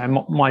 And,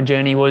 my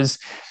journey was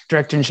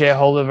director and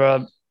shareholder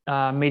of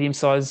a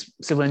medium-sized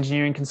civil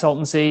engineering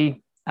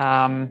consultancy.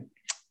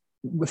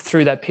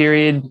 Through that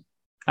period,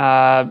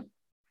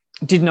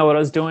 didn't know what I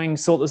was doing,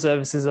 sought the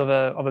services of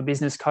a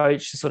business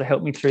coach to sort of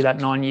help me through that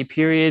 9-year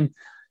period.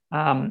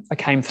 I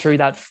came through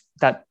that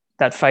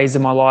phase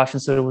of my life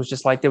and sort of was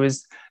just like,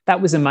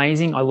 that was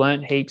amazing. I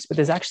learned heaps, but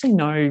there's actually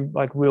no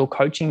like real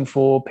coaching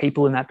for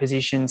people in that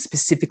position,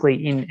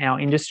 specifically in our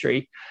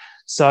industry.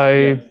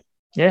 So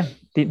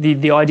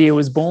the idea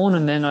was born,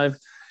 and then I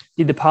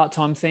did the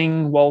part-time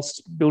thing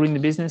whilst building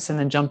the business, and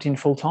then jumped in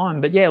full-time.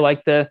 But yeah,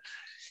 like the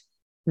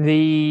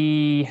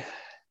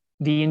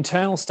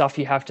internal stuff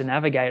you have to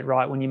navigate,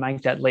 right, when you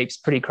make that leap is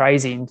pretty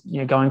crazy. And, you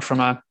know, going from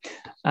a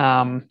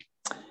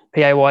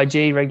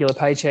PAYG, regular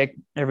paycheck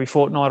every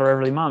fortnight or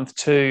every month,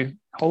 to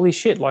holy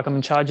shit, like I'm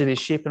in charge of this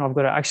ship, and I've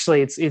got to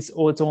actually, it's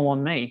all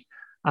on me.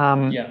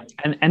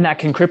 And that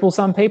can cripple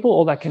some people,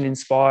 or that can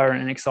inspire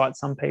and excite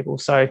some people.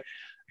 So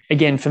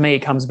again, for me, it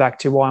comes back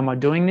to, why am I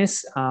doing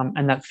this?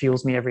 And that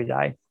fuels me every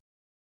day.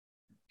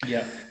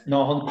 Yeah, no,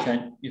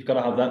 100%. You've got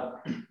to have that.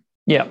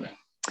 Yeah.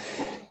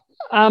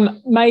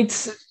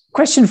 Mate,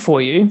 question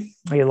for you.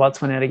 Oh, your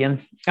lights went out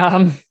again.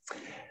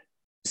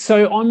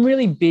 So I'm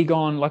really big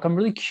on, like, I'm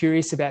really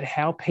curious about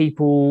how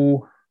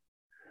people,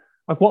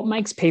 like, what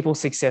makes people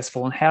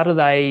successful, and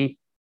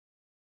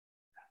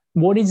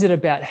what is it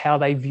about how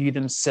they view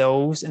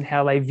themselves and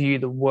how they view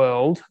the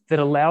world that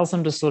allows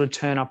them to sort of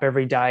turn up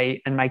every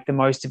day and make the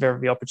most of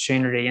every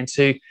opportunity, and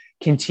to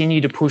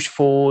continue to push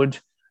forward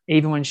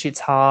even when shit's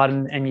hard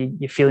and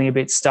you're feeling a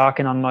bit stuck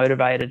and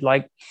unmotivated?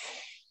 Like,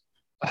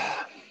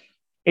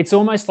 it's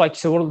almost like,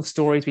 so what are the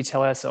stories we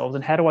tell ourselves,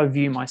 and how do I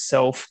view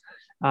myself?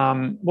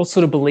 What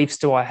sort of beliefs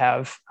do I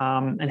have?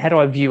 And how do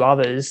I view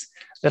others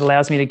that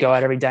allows me to go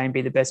out every day and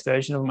be the best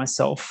version of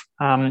myself?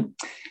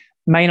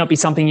 May not be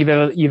something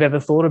you've ever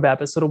thought about,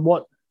 but sort of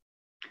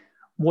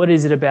what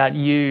is it about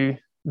you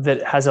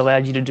that has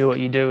allowed you to do what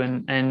you do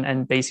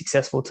and be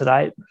successful to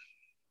date?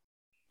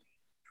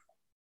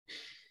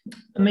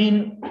 I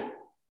mean,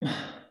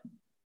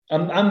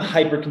 I'm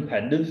hyper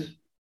competitive.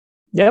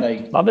 Yeah,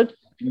 love it.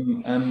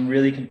 I'm a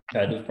really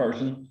competitive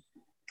person.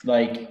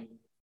 Like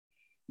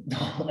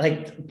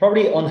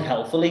probably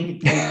unhealthily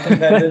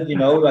competitive, you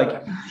know,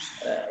 like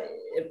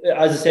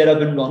as I said, I've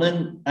been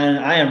running and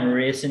I am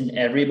racing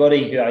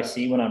everybody who I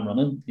see when I'm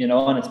running, you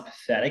know, and it's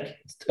pathetic.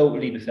 It's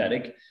totally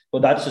pathetic,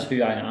 but that's just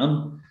who I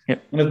am.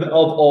 Yep. And I've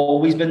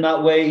always been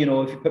that way. You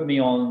know, if you put me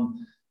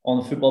on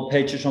the football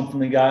pitch or something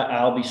like that,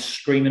 I'll be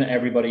screaming at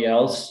everybody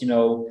else, you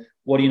know,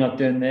 what are you not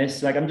doing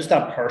this? Like, I'm just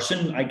that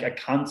person. I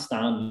can't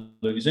stand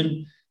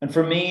losing. And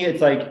for me,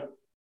 it's like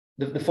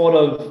the thought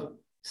of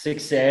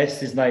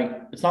success is like,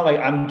 it's not like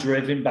I'm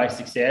driven by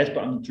success,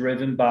 but I'm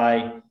driven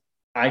by,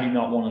 I do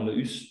not want to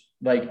lose.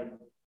 Like,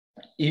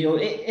 you know,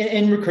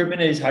 in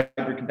recruitment, it is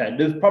hyper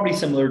competitive, probably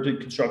similar to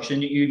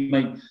construction. You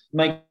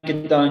might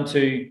get down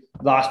to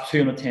last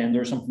two on a tender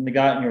or something like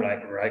that, and you're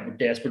like, right, we're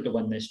desperate to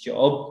win this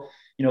job.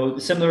 You know,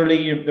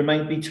 similarly, there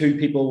might be two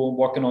people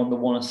working on the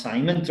one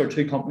assignment, or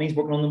two companies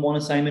working on the one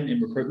assignment in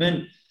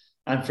recruitment.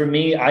 And for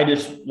me, I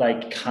just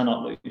like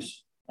cannot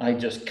lose. I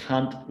just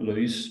can't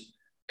lose,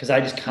 because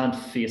I just can't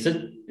face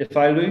it if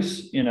I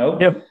lose, you know.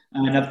 Yep.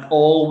 And I've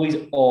always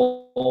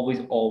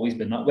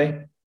been that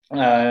way.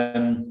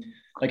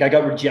 Like, I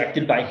got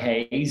rejected by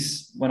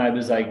Hayes when I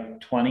was like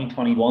 20,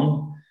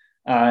 21.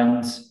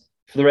 And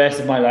for the rest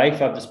of my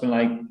life, I've just been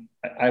like,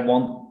 I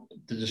want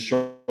to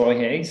destroy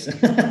Hayes.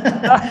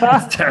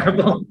 It's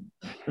terrible.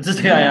 It's just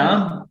who I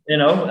am, you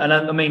know. And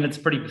I mean, it's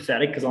pretty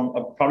pathetic, because I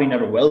probably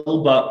never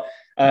will. But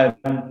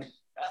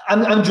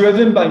I'm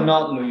driven by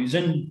not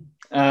losing.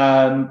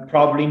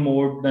 Probably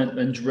more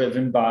than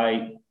driven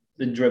by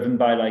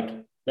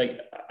like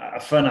a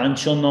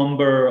financial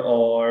number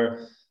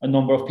or a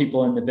number of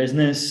people in the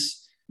business.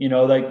 You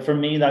know, like for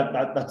me,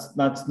 that's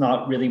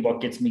not really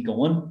what gets me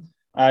going.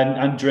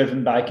 I'm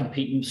driven by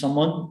competing with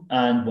someone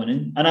and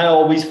winning, and I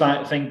always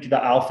think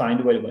that I'll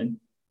find a way to win,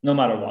 no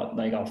matter what.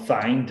 Like, I'll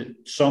find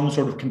some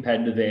sort of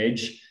competitive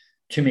edge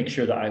to make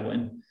sure that I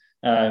win.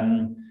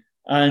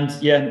 And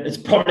yeah, it's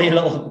probably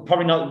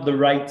not the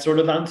right sort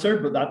of answer,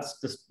 but that's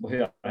just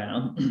who I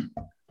am.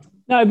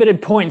 No, but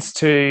it points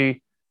to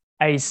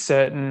a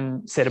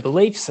certain set of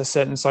beliefs, a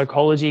certain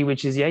psychology,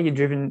 which is, you're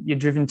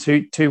driven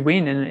to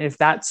win. And if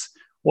that's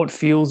what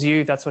fuels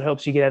you, if that's what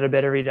helps you get out of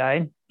bed every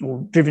day, or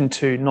driven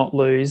to not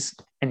lose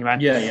anyway.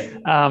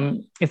 Yeah.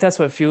 If that's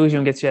what fuels you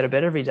and gets you out of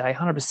bed every day,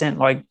 100%,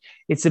 like,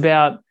 it's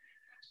about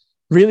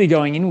really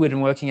going inward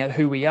and working out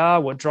who we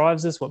are, what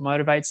drives us, what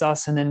motivates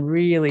us, and then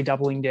really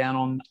doubling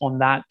down on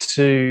that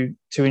to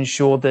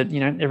ensure that, you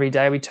know, every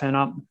day we turn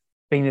up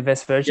being the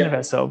best version of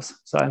ourselves.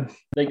 So,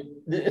 like,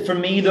 for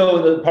me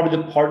though, probably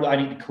the part that I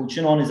need the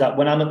coaching on is that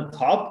when I'm at the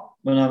top,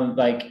 I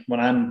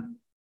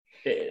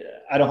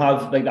don't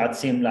have like that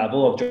same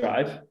level of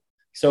drive.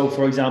 So,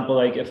 for example,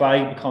 like if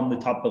I become the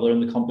top biller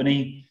in the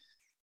company,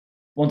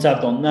 once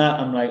I've done that,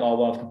 I'm like, oh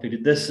well, I've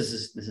completed this. This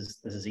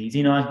is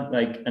easy now.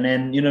 Like, and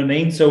then, you know what I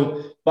mean.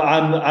 So, but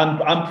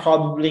I'm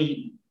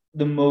probably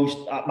the most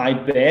at my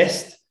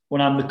best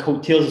when I'm the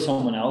coattails of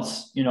someone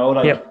else. You know,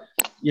 like,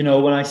 you know,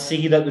 when I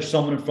see that there's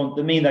someone in front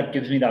of me, that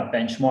gives me that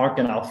benchmark,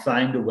 and I'll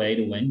find a way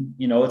to win.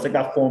 You know, it's like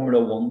that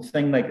Formula One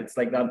thing. Like, it's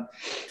like that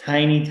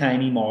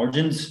tiny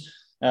margins.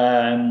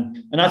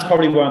 And that's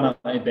probably where I'm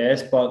at my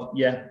best. But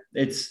yeah,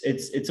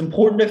 it's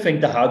important, I think,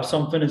 to have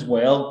something as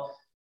well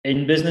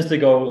in business to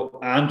go,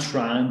 I'm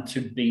trying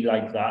to be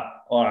like that,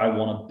 or I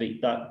want to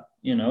beat that,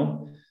 you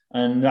know.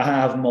 And I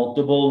have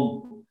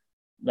multiple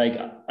like,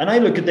 and I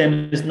look at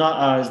them as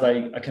not as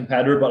like a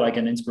competitor, but like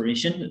an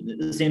inspiration at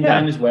the same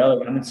time as well.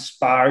 Like, I'm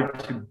inspired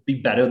to be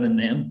better than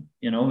them.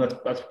 You know,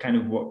 that's kind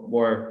of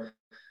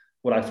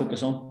what I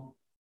focus on.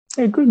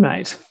 Yeah, good,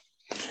 mate.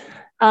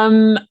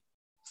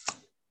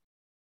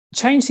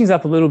 Change things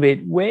up a little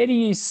bit. Where do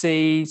you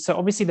see, so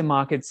obviously the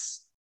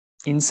market's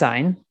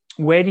insane.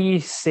 Where do you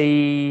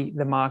see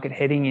the market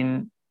heading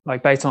in,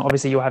 like based on,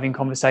 obviously you're having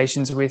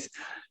conversations with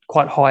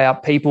quite high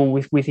up people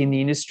within the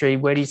industry.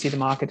 Where do you see the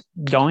market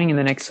going in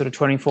the next sort of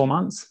 24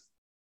 months?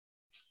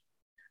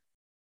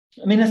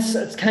 I mean,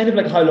 it's kind of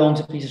like how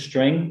long's a piece of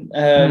string.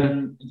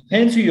 It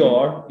depends who you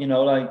are, you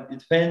know, like it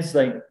depends,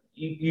 like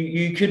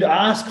you could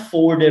ask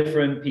 4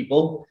 different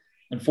people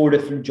and 4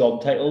 different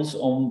job titles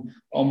on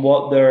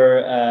what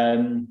their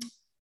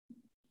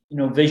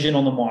vision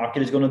on the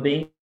market is going to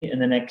be in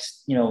the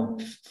next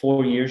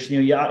 4 years.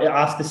 You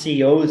ask the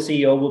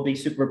CEO will be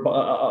super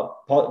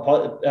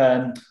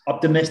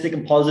optimistic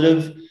and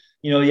positive.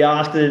 You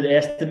ask the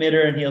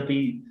estimator and he'll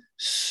be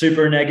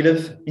super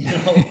negative.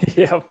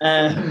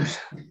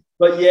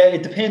 But yeah,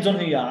 it depends on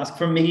who you ask.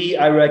 For me,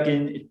 I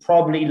reckon it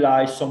probably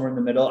lies somewhere in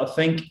the middle. I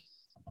think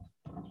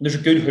there's a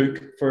good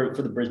hook for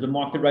the Brisbane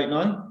market right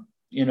now.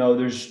 You've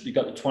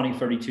got the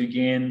 2032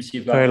 games,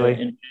 you've got the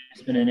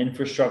investment in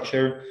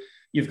infrastructure,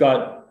 you've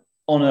got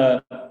on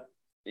a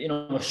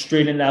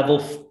Australian level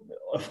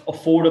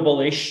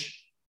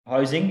affordable-ish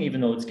housing,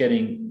 even though it's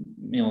getting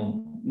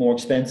more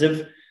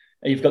expensive.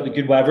 You've got the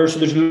good weather, so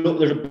there's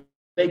a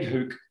big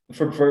hook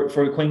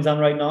for Queensland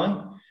right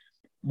now.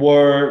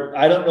 Where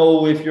I don't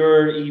know if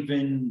you're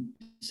even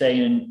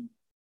saying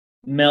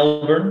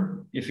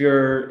Melbourne, if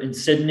you're in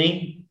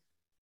Sydney,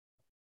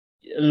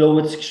 although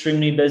it's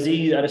extremely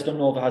busy, I just don't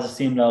know if it has the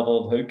same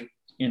level of hook,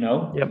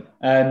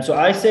 So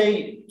I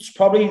say it's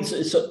probably,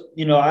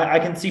 I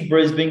can see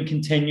Brisbane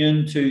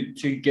continuing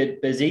to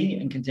get busy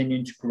and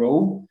continuing to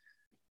grow.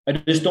 I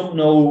just don't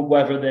know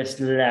whether this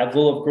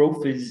level of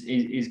growth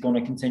is going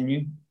to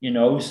continue,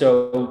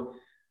 So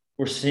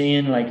we're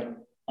seeing like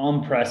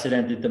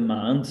unprecedented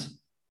demand,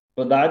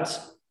 but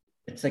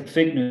it's like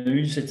fake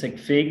news. It's like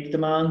fake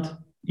demand.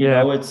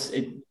 There's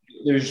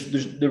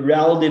the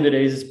reality of it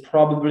is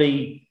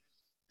probably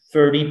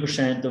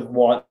 30% of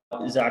what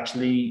is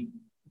actually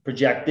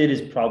projected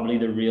is probably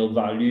the real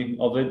value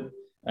of it.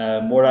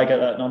 Where I get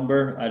that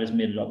number, I just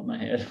made it up in my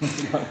head.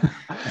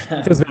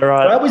 Feels about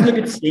right. I always look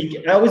at Seek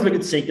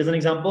as an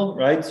example,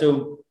 right?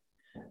 So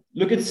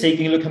look at Seek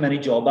and look how many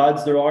job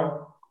ads there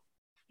are.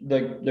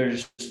 Like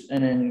there's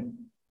an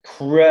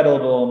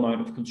incredible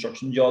amount of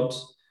construction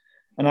jobs.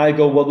 And I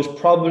go, well, there's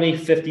probably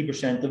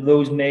 50% of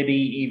those, maybe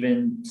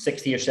even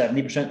 60 or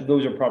 70% of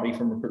those are probably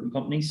from recruitment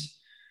companies.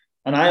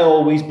 And I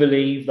always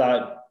believe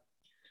that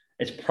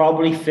it's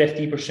probably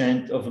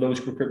 50% of those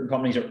recruitment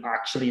companies are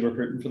actually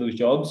recruiting for those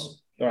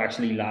jobs. They're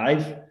actually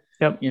live.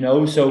 Yep.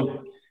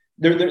 So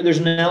there's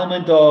an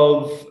element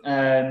of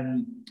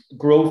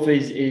growth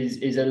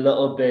is a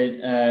little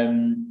bit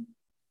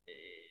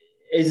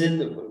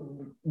isn't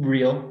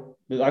real.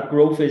 That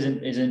growth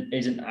isn't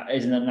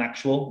an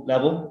actual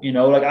level.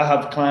 Like I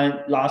have a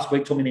client last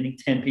week told me they need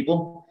 10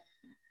 people.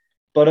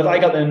 But if I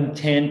got them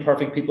 10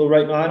 perfect people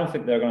right now, I don't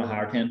think they're going to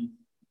hire 10.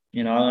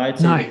 I'd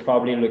say they're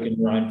probably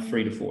looking around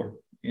 3 to 4,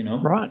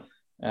 Right.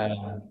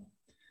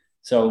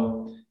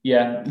 So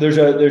yeah, there's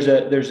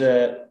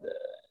a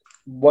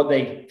what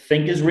they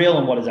think is real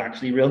and what is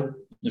actually real.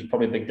 There's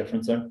probably a big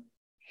difference there.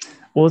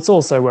 Well, it's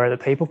also where are the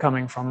people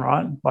coming from,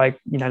 right? Like,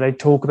 they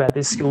talk about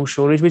this skill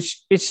shortage,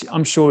 which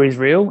I'm sure is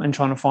real, and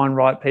trying to find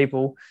right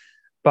people.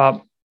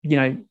 But,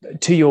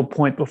 to your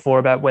point before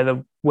about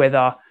whether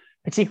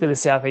particularly the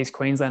Southeast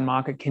Queensland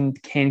market can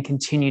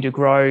continue to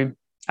grow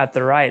at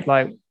the rate,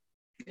 like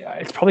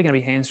it's probably going to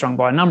be hamstrung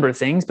by a number of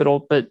things, but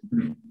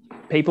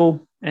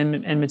people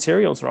and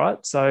materials, right?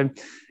 So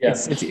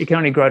it can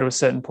only grow to a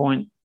certain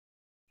point.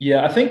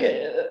 Yeah, I think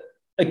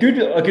a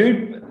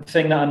good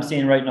thing that I'm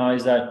seeing right now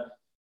is that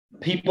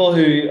people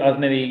who have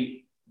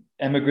maybe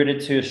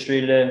emigrated to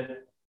Australia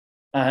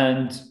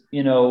and,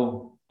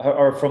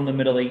 are from the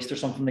Middle East or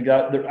something like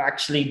that, they're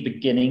actually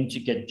beginning to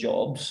get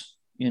jobs,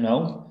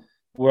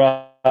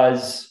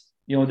 whereas,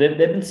 they've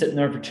been sitting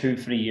there for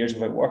 2-3 years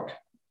without work,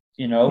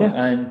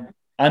 and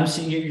I'm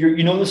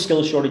seeing, the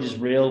skill shortage is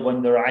real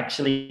when they're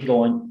actually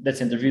going,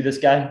 let's interview this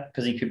guy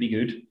because he could be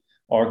good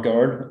or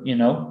girl,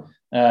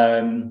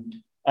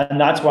 and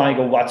that's why I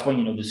go, that's why,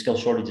 the skill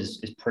shortage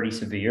is pretty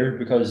severe,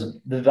 because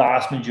the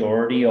vast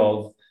majority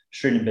of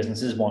Australian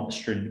businesses want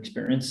Australian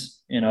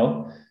experience,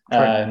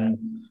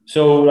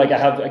 So like I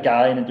have a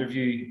guy in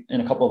interview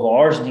in a couple of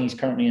hours and he's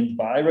currently in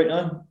Dubai right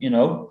now,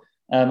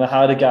 I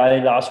had a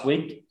guy last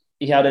week,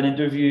 he had an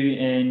interview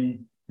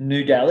in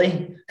New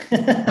Delhi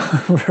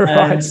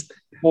right.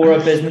 For a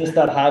business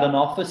that had an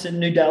office in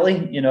New Delhi,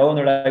 and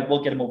they're like,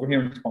 we'll get him over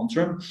here and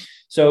sponsor him.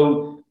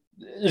 So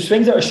there's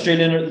things that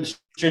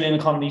Australian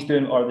economy is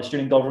doing, or the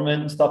Australian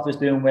government and stuff is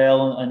doing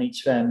well, and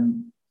each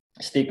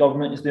state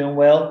government is doing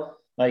well.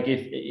 Like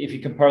if you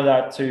compare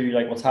that to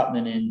like what's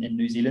happening in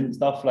New Zealand and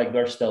stuff, like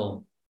they're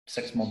still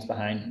 6 months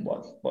behind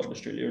what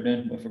Australia are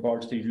doing with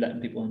regards to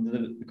letting people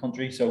into the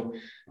country. So,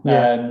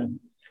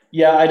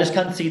 Yeah. I just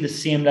can't see the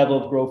same level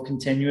of growth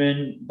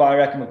continuing, but I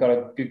reckon we've got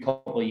a good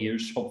couple of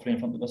years hopefully in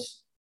front of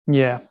us.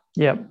 Yeah.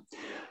 Yeah.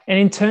 And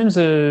in terms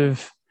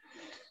of,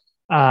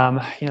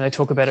 they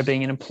talk about it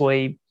being an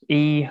employee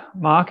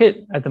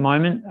market at the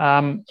moment.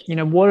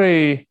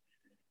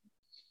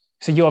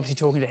 So you're obviously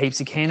talking to heaps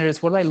of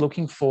candidates. What are they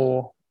looking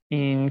for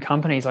in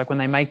companies? Like when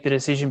they make the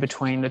decision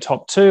between the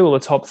top two or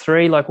the top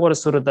three, like what are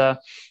sort of the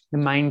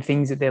main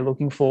things that they're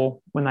looking for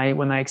when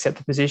they accept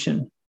the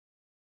position?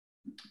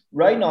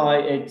 Right now,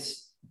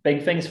 it's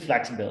big thing is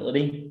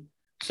flexibility.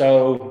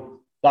 So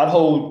the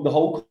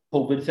whole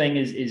COVID thing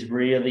is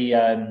really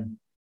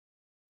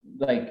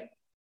like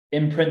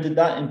imprinted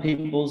that in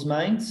people's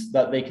minds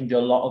that they can do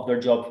a lot of their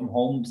job from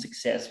home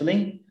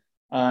successfully.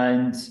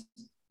 And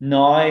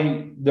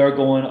now they're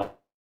going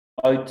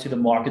out to the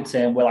market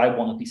saying, well, I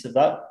want a piece of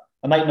that.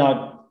 I might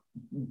not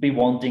be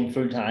wanting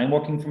full time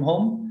working from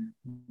home,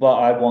 but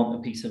I want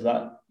a piece of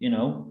that,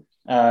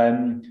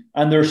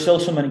 And there's still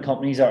so many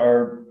companies that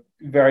are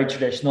very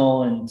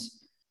traditional and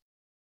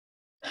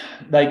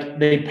like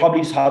they probably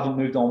just haven't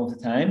moved on with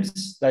the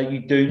times. That you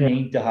do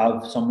need to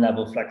have some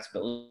level of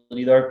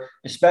flexibility there,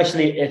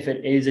 especially if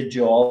it is a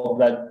job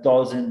that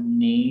doesn't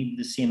need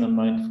the same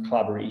amount of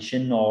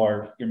collaboration,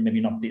 or you're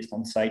maybe not based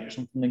on site or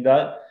something like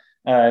that.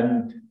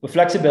 But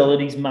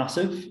flexibility is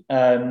massive.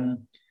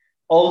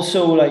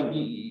 Also, like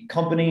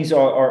companies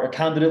are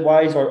candidate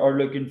wise are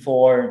looking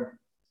for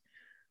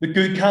the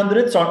good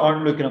candidates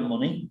aren't looking at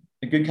money.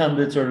 The good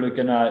candidates are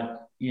looking at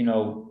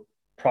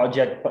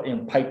project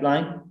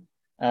pipeline.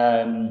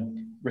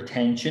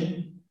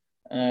 Retention,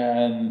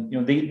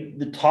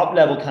 the top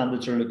level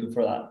candidates are looking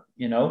for that,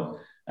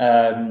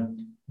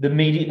 the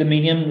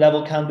medium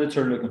level candidates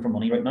are looking for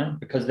money right now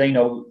because they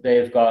know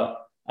they've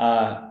got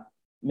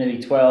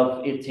maybe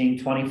 12, 18,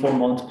 24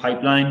 months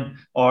pipeline,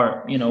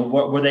 or,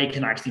 where they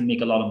can actually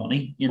make a lot of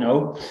money,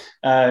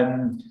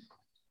 and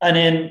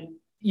then,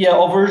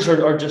 others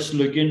are just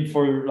looking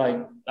for like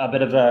a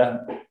bit of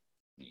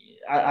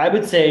I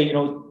would say,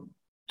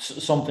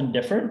 something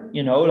different,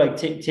 like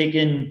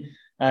taking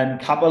and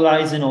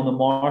capitalizing on the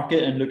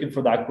market and looking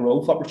for that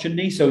growth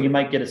opportunity. So you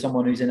might get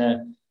someone who's in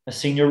a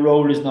senior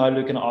role is now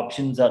looking at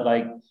options at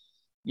like,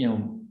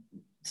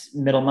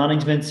 middle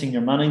management,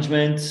 senior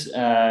management,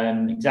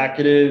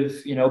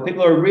 executive,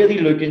 people are really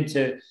looking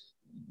to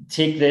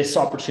take this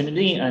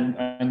opportunity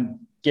and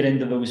get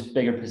into those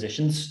bigger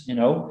positions,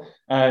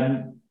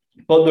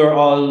 but there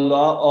are a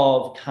lot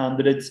of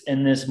candidates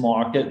in this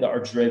market that are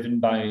driven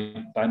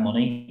by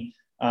money.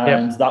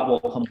 And that will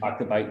come back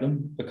to bite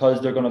them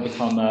because they're going to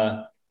become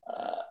an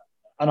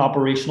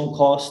operational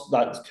cost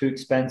that's too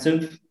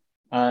expensive,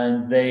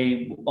 and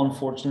they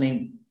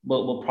unfortunately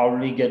will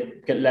probably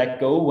get let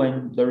go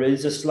when there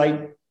is a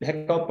slight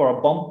hiccup or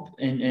a bump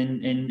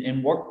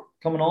in work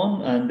coming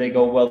on, and they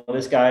go, well,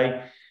 this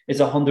guy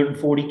is a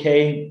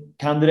 140k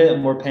candidate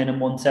and we're paying him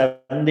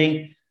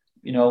 170.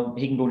 He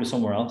can go to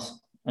somewhere else,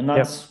 and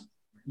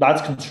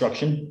that's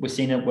construction. We've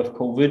seen it with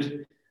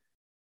COVID.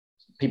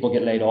 People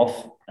get laid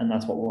off, and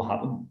that's what will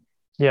happen.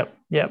 Yep.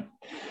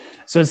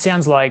 So it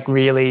sounds like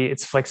really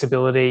it's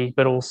flexibility,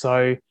 but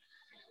also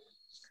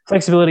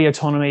flexibility,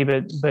 autonomy,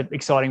 but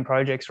exciting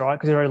projects, right?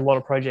 Because there are a lot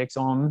of projects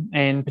on,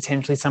 and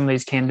potentially some of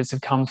these candidates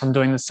have come from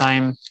doing the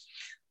same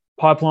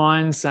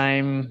pipeline,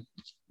 same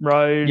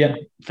road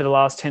for the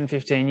last 10,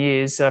 15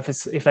 years. So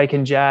if they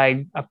can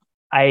jag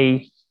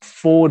a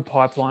forward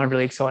pipeline of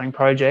really exciting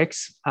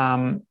projects,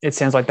 it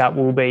sounds like that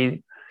will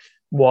be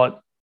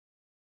what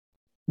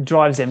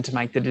drives them to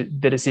make the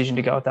decision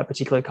to go with that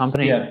particular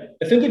company. Yeah,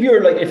 I think if you're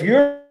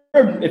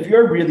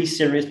a really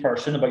serious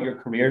person about your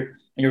career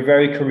and you're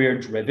very career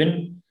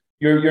driven,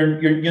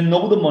 you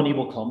know the money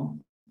will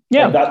come.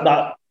 Yeah, like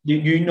that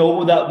you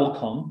know that will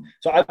come.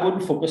 So I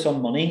wouldn't focus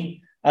on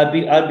money.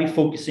 I'd be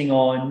focusing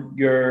on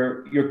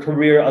your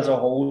career as a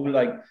whole,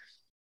 like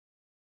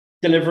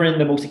delivering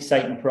the most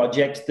exciting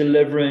projects,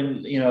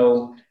 delivering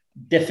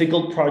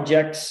difficult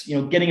projects,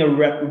 getting a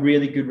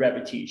really good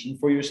reputation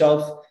for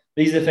yourself.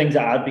 These are the things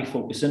that I'd be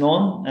focusing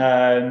on.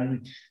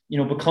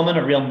 Becoming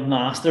a real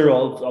master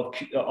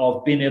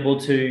of being able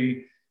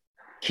to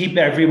keep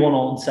everyone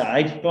on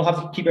side. You don't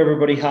have to keep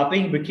everybody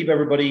happy, but keep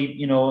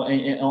everybody,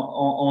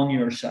 on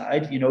your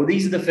side.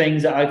 These are the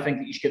things that I think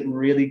that you should get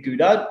really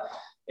good at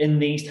in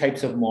these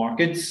types of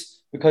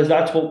markets, because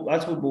that's what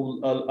will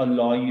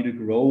allow you to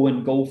grow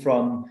and go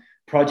from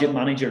project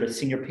manager to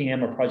senior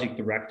PM or project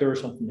director or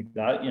something like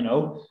that.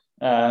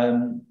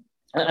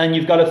 And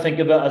you've got to think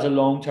of it as a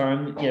long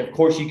term. Yeah, of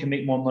course you can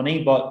make more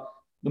money, but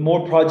the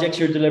more projects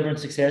you're delivering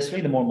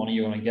successfully, the more money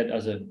you're going to get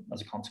as a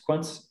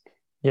consequence.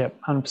 Yeah,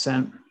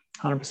 100%.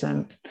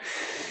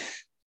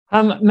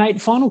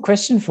 Mate, final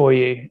question for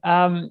you.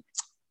 I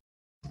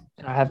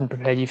haven't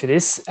prepared you for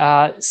this.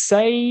 So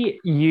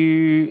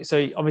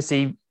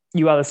obviously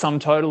you are the sum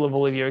total of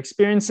all of your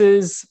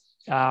experiences,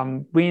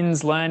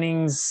 wins,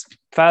 learnings,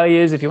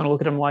 failures, if you want to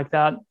look at them like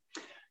that.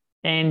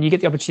 and you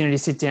get the opportunity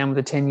to sit down with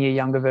a 10-year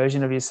younger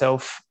version of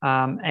yourself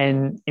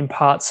and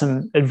impart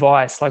some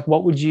advice, like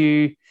what would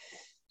you,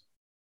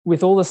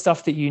 with all the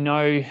stuff that you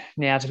know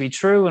now to be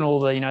true and all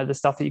the, the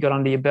stuff that you got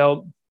under your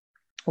belt,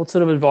 what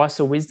sort of advice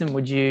or wisdom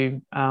would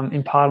you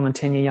impart on the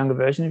 10-year younger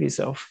version of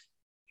yourself?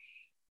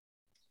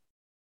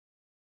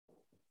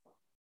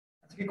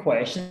 That's a good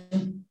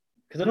question,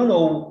 because I don't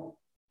know.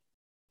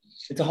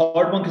 It's a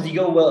hard one, because you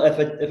go, well,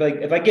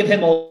 if I give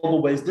him all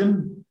the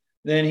wisdom,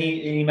 then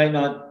he might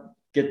not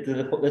get to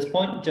this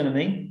point. Do you know what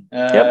I mean?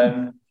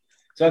 Yep.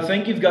 So I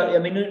think you've got. I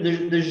mean,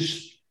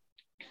 there's.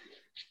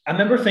 I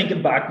remember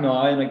thinking back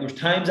now, and like there's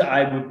times that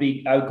I would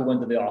go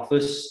into the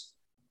office,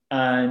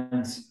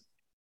 and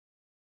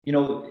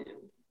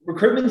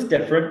recruitment's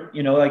different.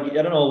 Like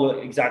I don't know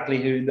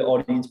exactly who the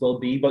audience will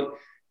be, but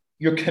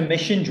you're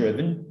commission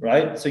driven,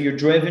 right? So you're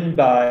driven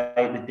by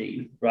the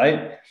deal,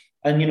 right?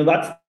 And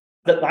that's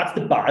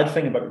the bad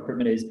thing about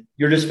recruitment, is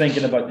you're just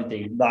thinking about the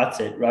deal. That's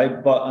it,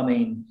 right? But I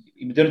mean,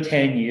 you've been doing it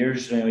 10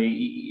 years. I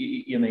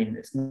mean,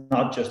 it's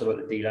not just about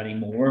the deal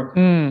anymore.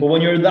 But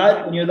when you're at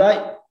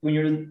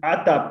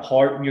that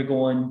part, and you're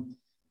going,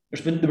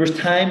 there was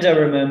times I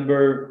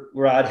remember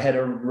where I'd hit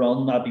a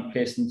run. I'd be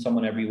placing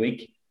someone every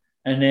week,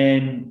 and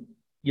then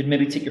you'd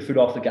maybe take your foot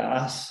off the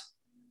gas,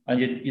 and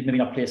you'd maybe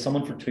not place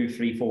someone for 2,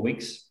 3, 4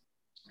 weeks,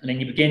 and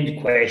then you begin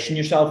to question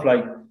yourself,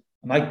 like,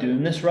 am I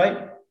doing this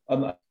right?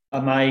 Can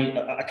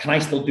I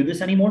still do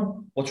this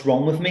anymore? What's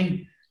wrong with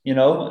me?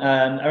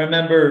 I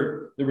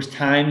remember there was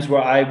times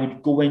where I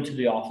would go into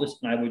the office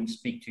and I wouldn't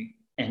speak to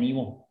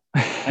anyone.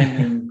 I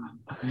mean,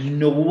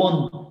 no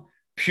one,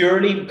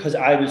 purely because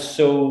I was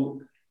so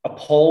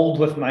appalled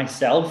with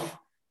myself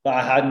that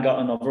I hadn't got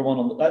another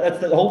one. That's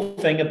the whole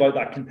thing about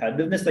that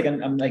competitiveness. Like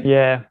I'm like,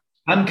 yeah,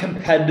 I'm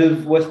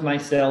competitive with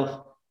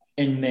myself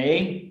in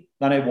May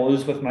than I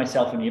was with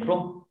myself in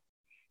April.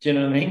 Do you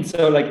know what I mean?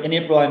 So like in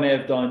April, I may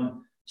have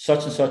done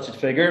such and such a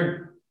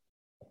figure,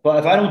 but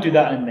if I don't do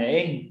that in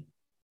May,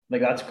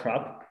 like that's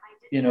crap,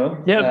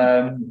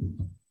 Yeah.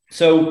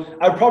 So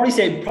I would probably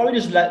say,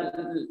 just let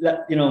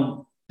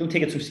don't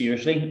take it so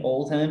seriously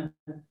all the time.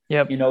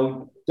 Yep.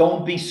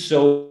 Don't be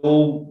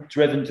so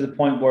driven to the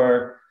point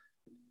where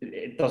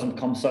it doesn't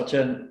become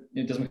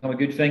a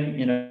good thing,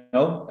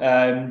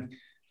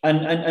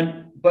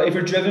 but if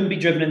you're driven, be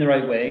driven in the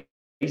right ways,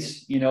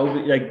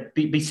 like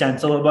be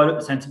sensible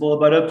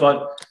about it.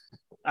 But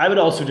I would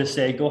also just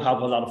say, go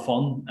have a lot of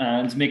fun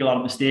and make a lot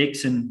of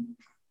mistakes and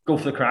go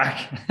for the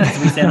crack, as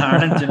we say in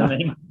Ireland. Do you know what I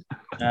mean?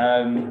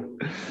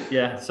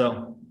 Yeah,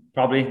 so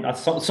probably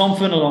that's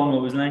something along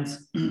those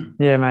lines.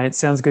 Yeah, mate,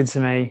 sounds good to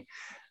me.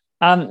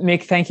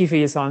 Mick, thank you for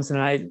your time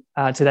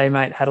today,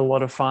 mate. Had a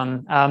lot of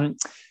fun.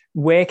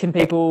 Where can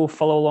people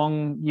follow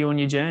along you on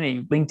your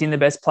journey? LinkedIn the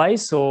best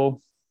place, or?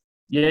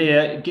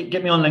 Yeah.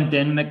 Get me on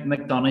LinkedIn,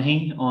 Mick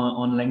Donaghy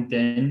on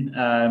LinkedIn.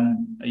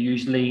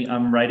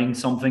 I'm writing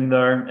something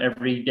there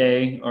every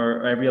day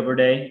or every other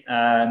day.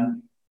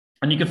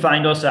 And you can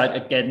find us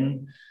at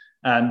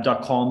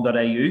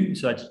gedon.com.au.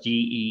 So that's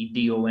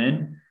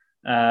GEDON.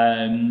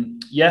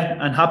 And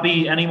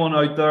happy anyone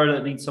out there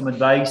that needs some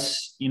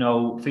advice,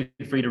 feel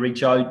free to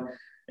reach out.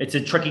 It's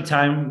a tricky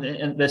time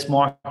in this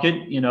market,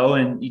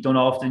 and you don't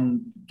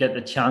often get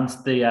the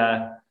chance to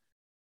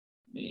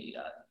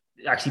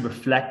actually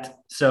reflect.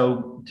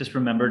 So just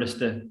remember just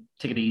to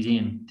take it easy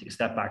and take a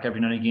step back every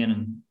now and again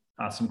and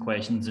ask some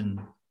questions and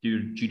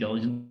do due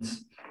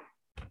diligence.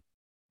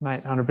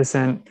 Mate,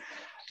 100%.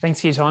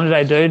 Thanks for your time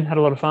today, dude. Had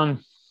a lot of fun.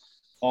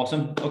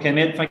 Awesome. Okay,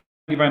 mate. Thank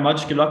you very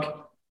much. Good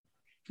luck.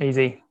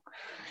 Easy.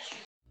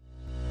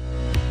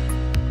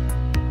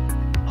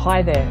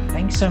 Hi there.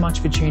 Thanks so much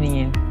for tuning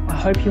in. I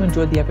hope you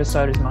enjoyed the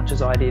episode as much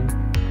as I did.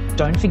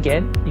 Don't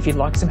forget, if you'd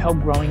like some help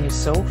growing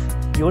yourself,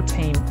 your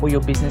team, or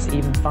your business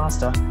even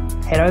faster,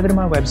 head over to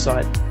my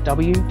website,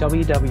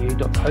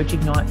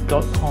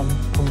 www.coachignite.com,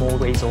 for more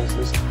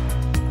resources.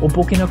 Or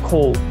book in a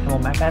call and we'll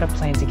map out a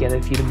plan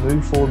together for you to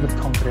move forward with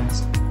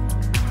confidence.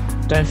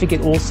 Don't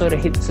forget also to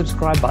hit the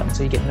subscribe button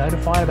so you get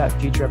notified about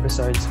future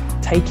episodes.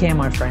 Take care,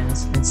 my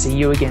friends, and see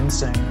you again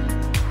soon.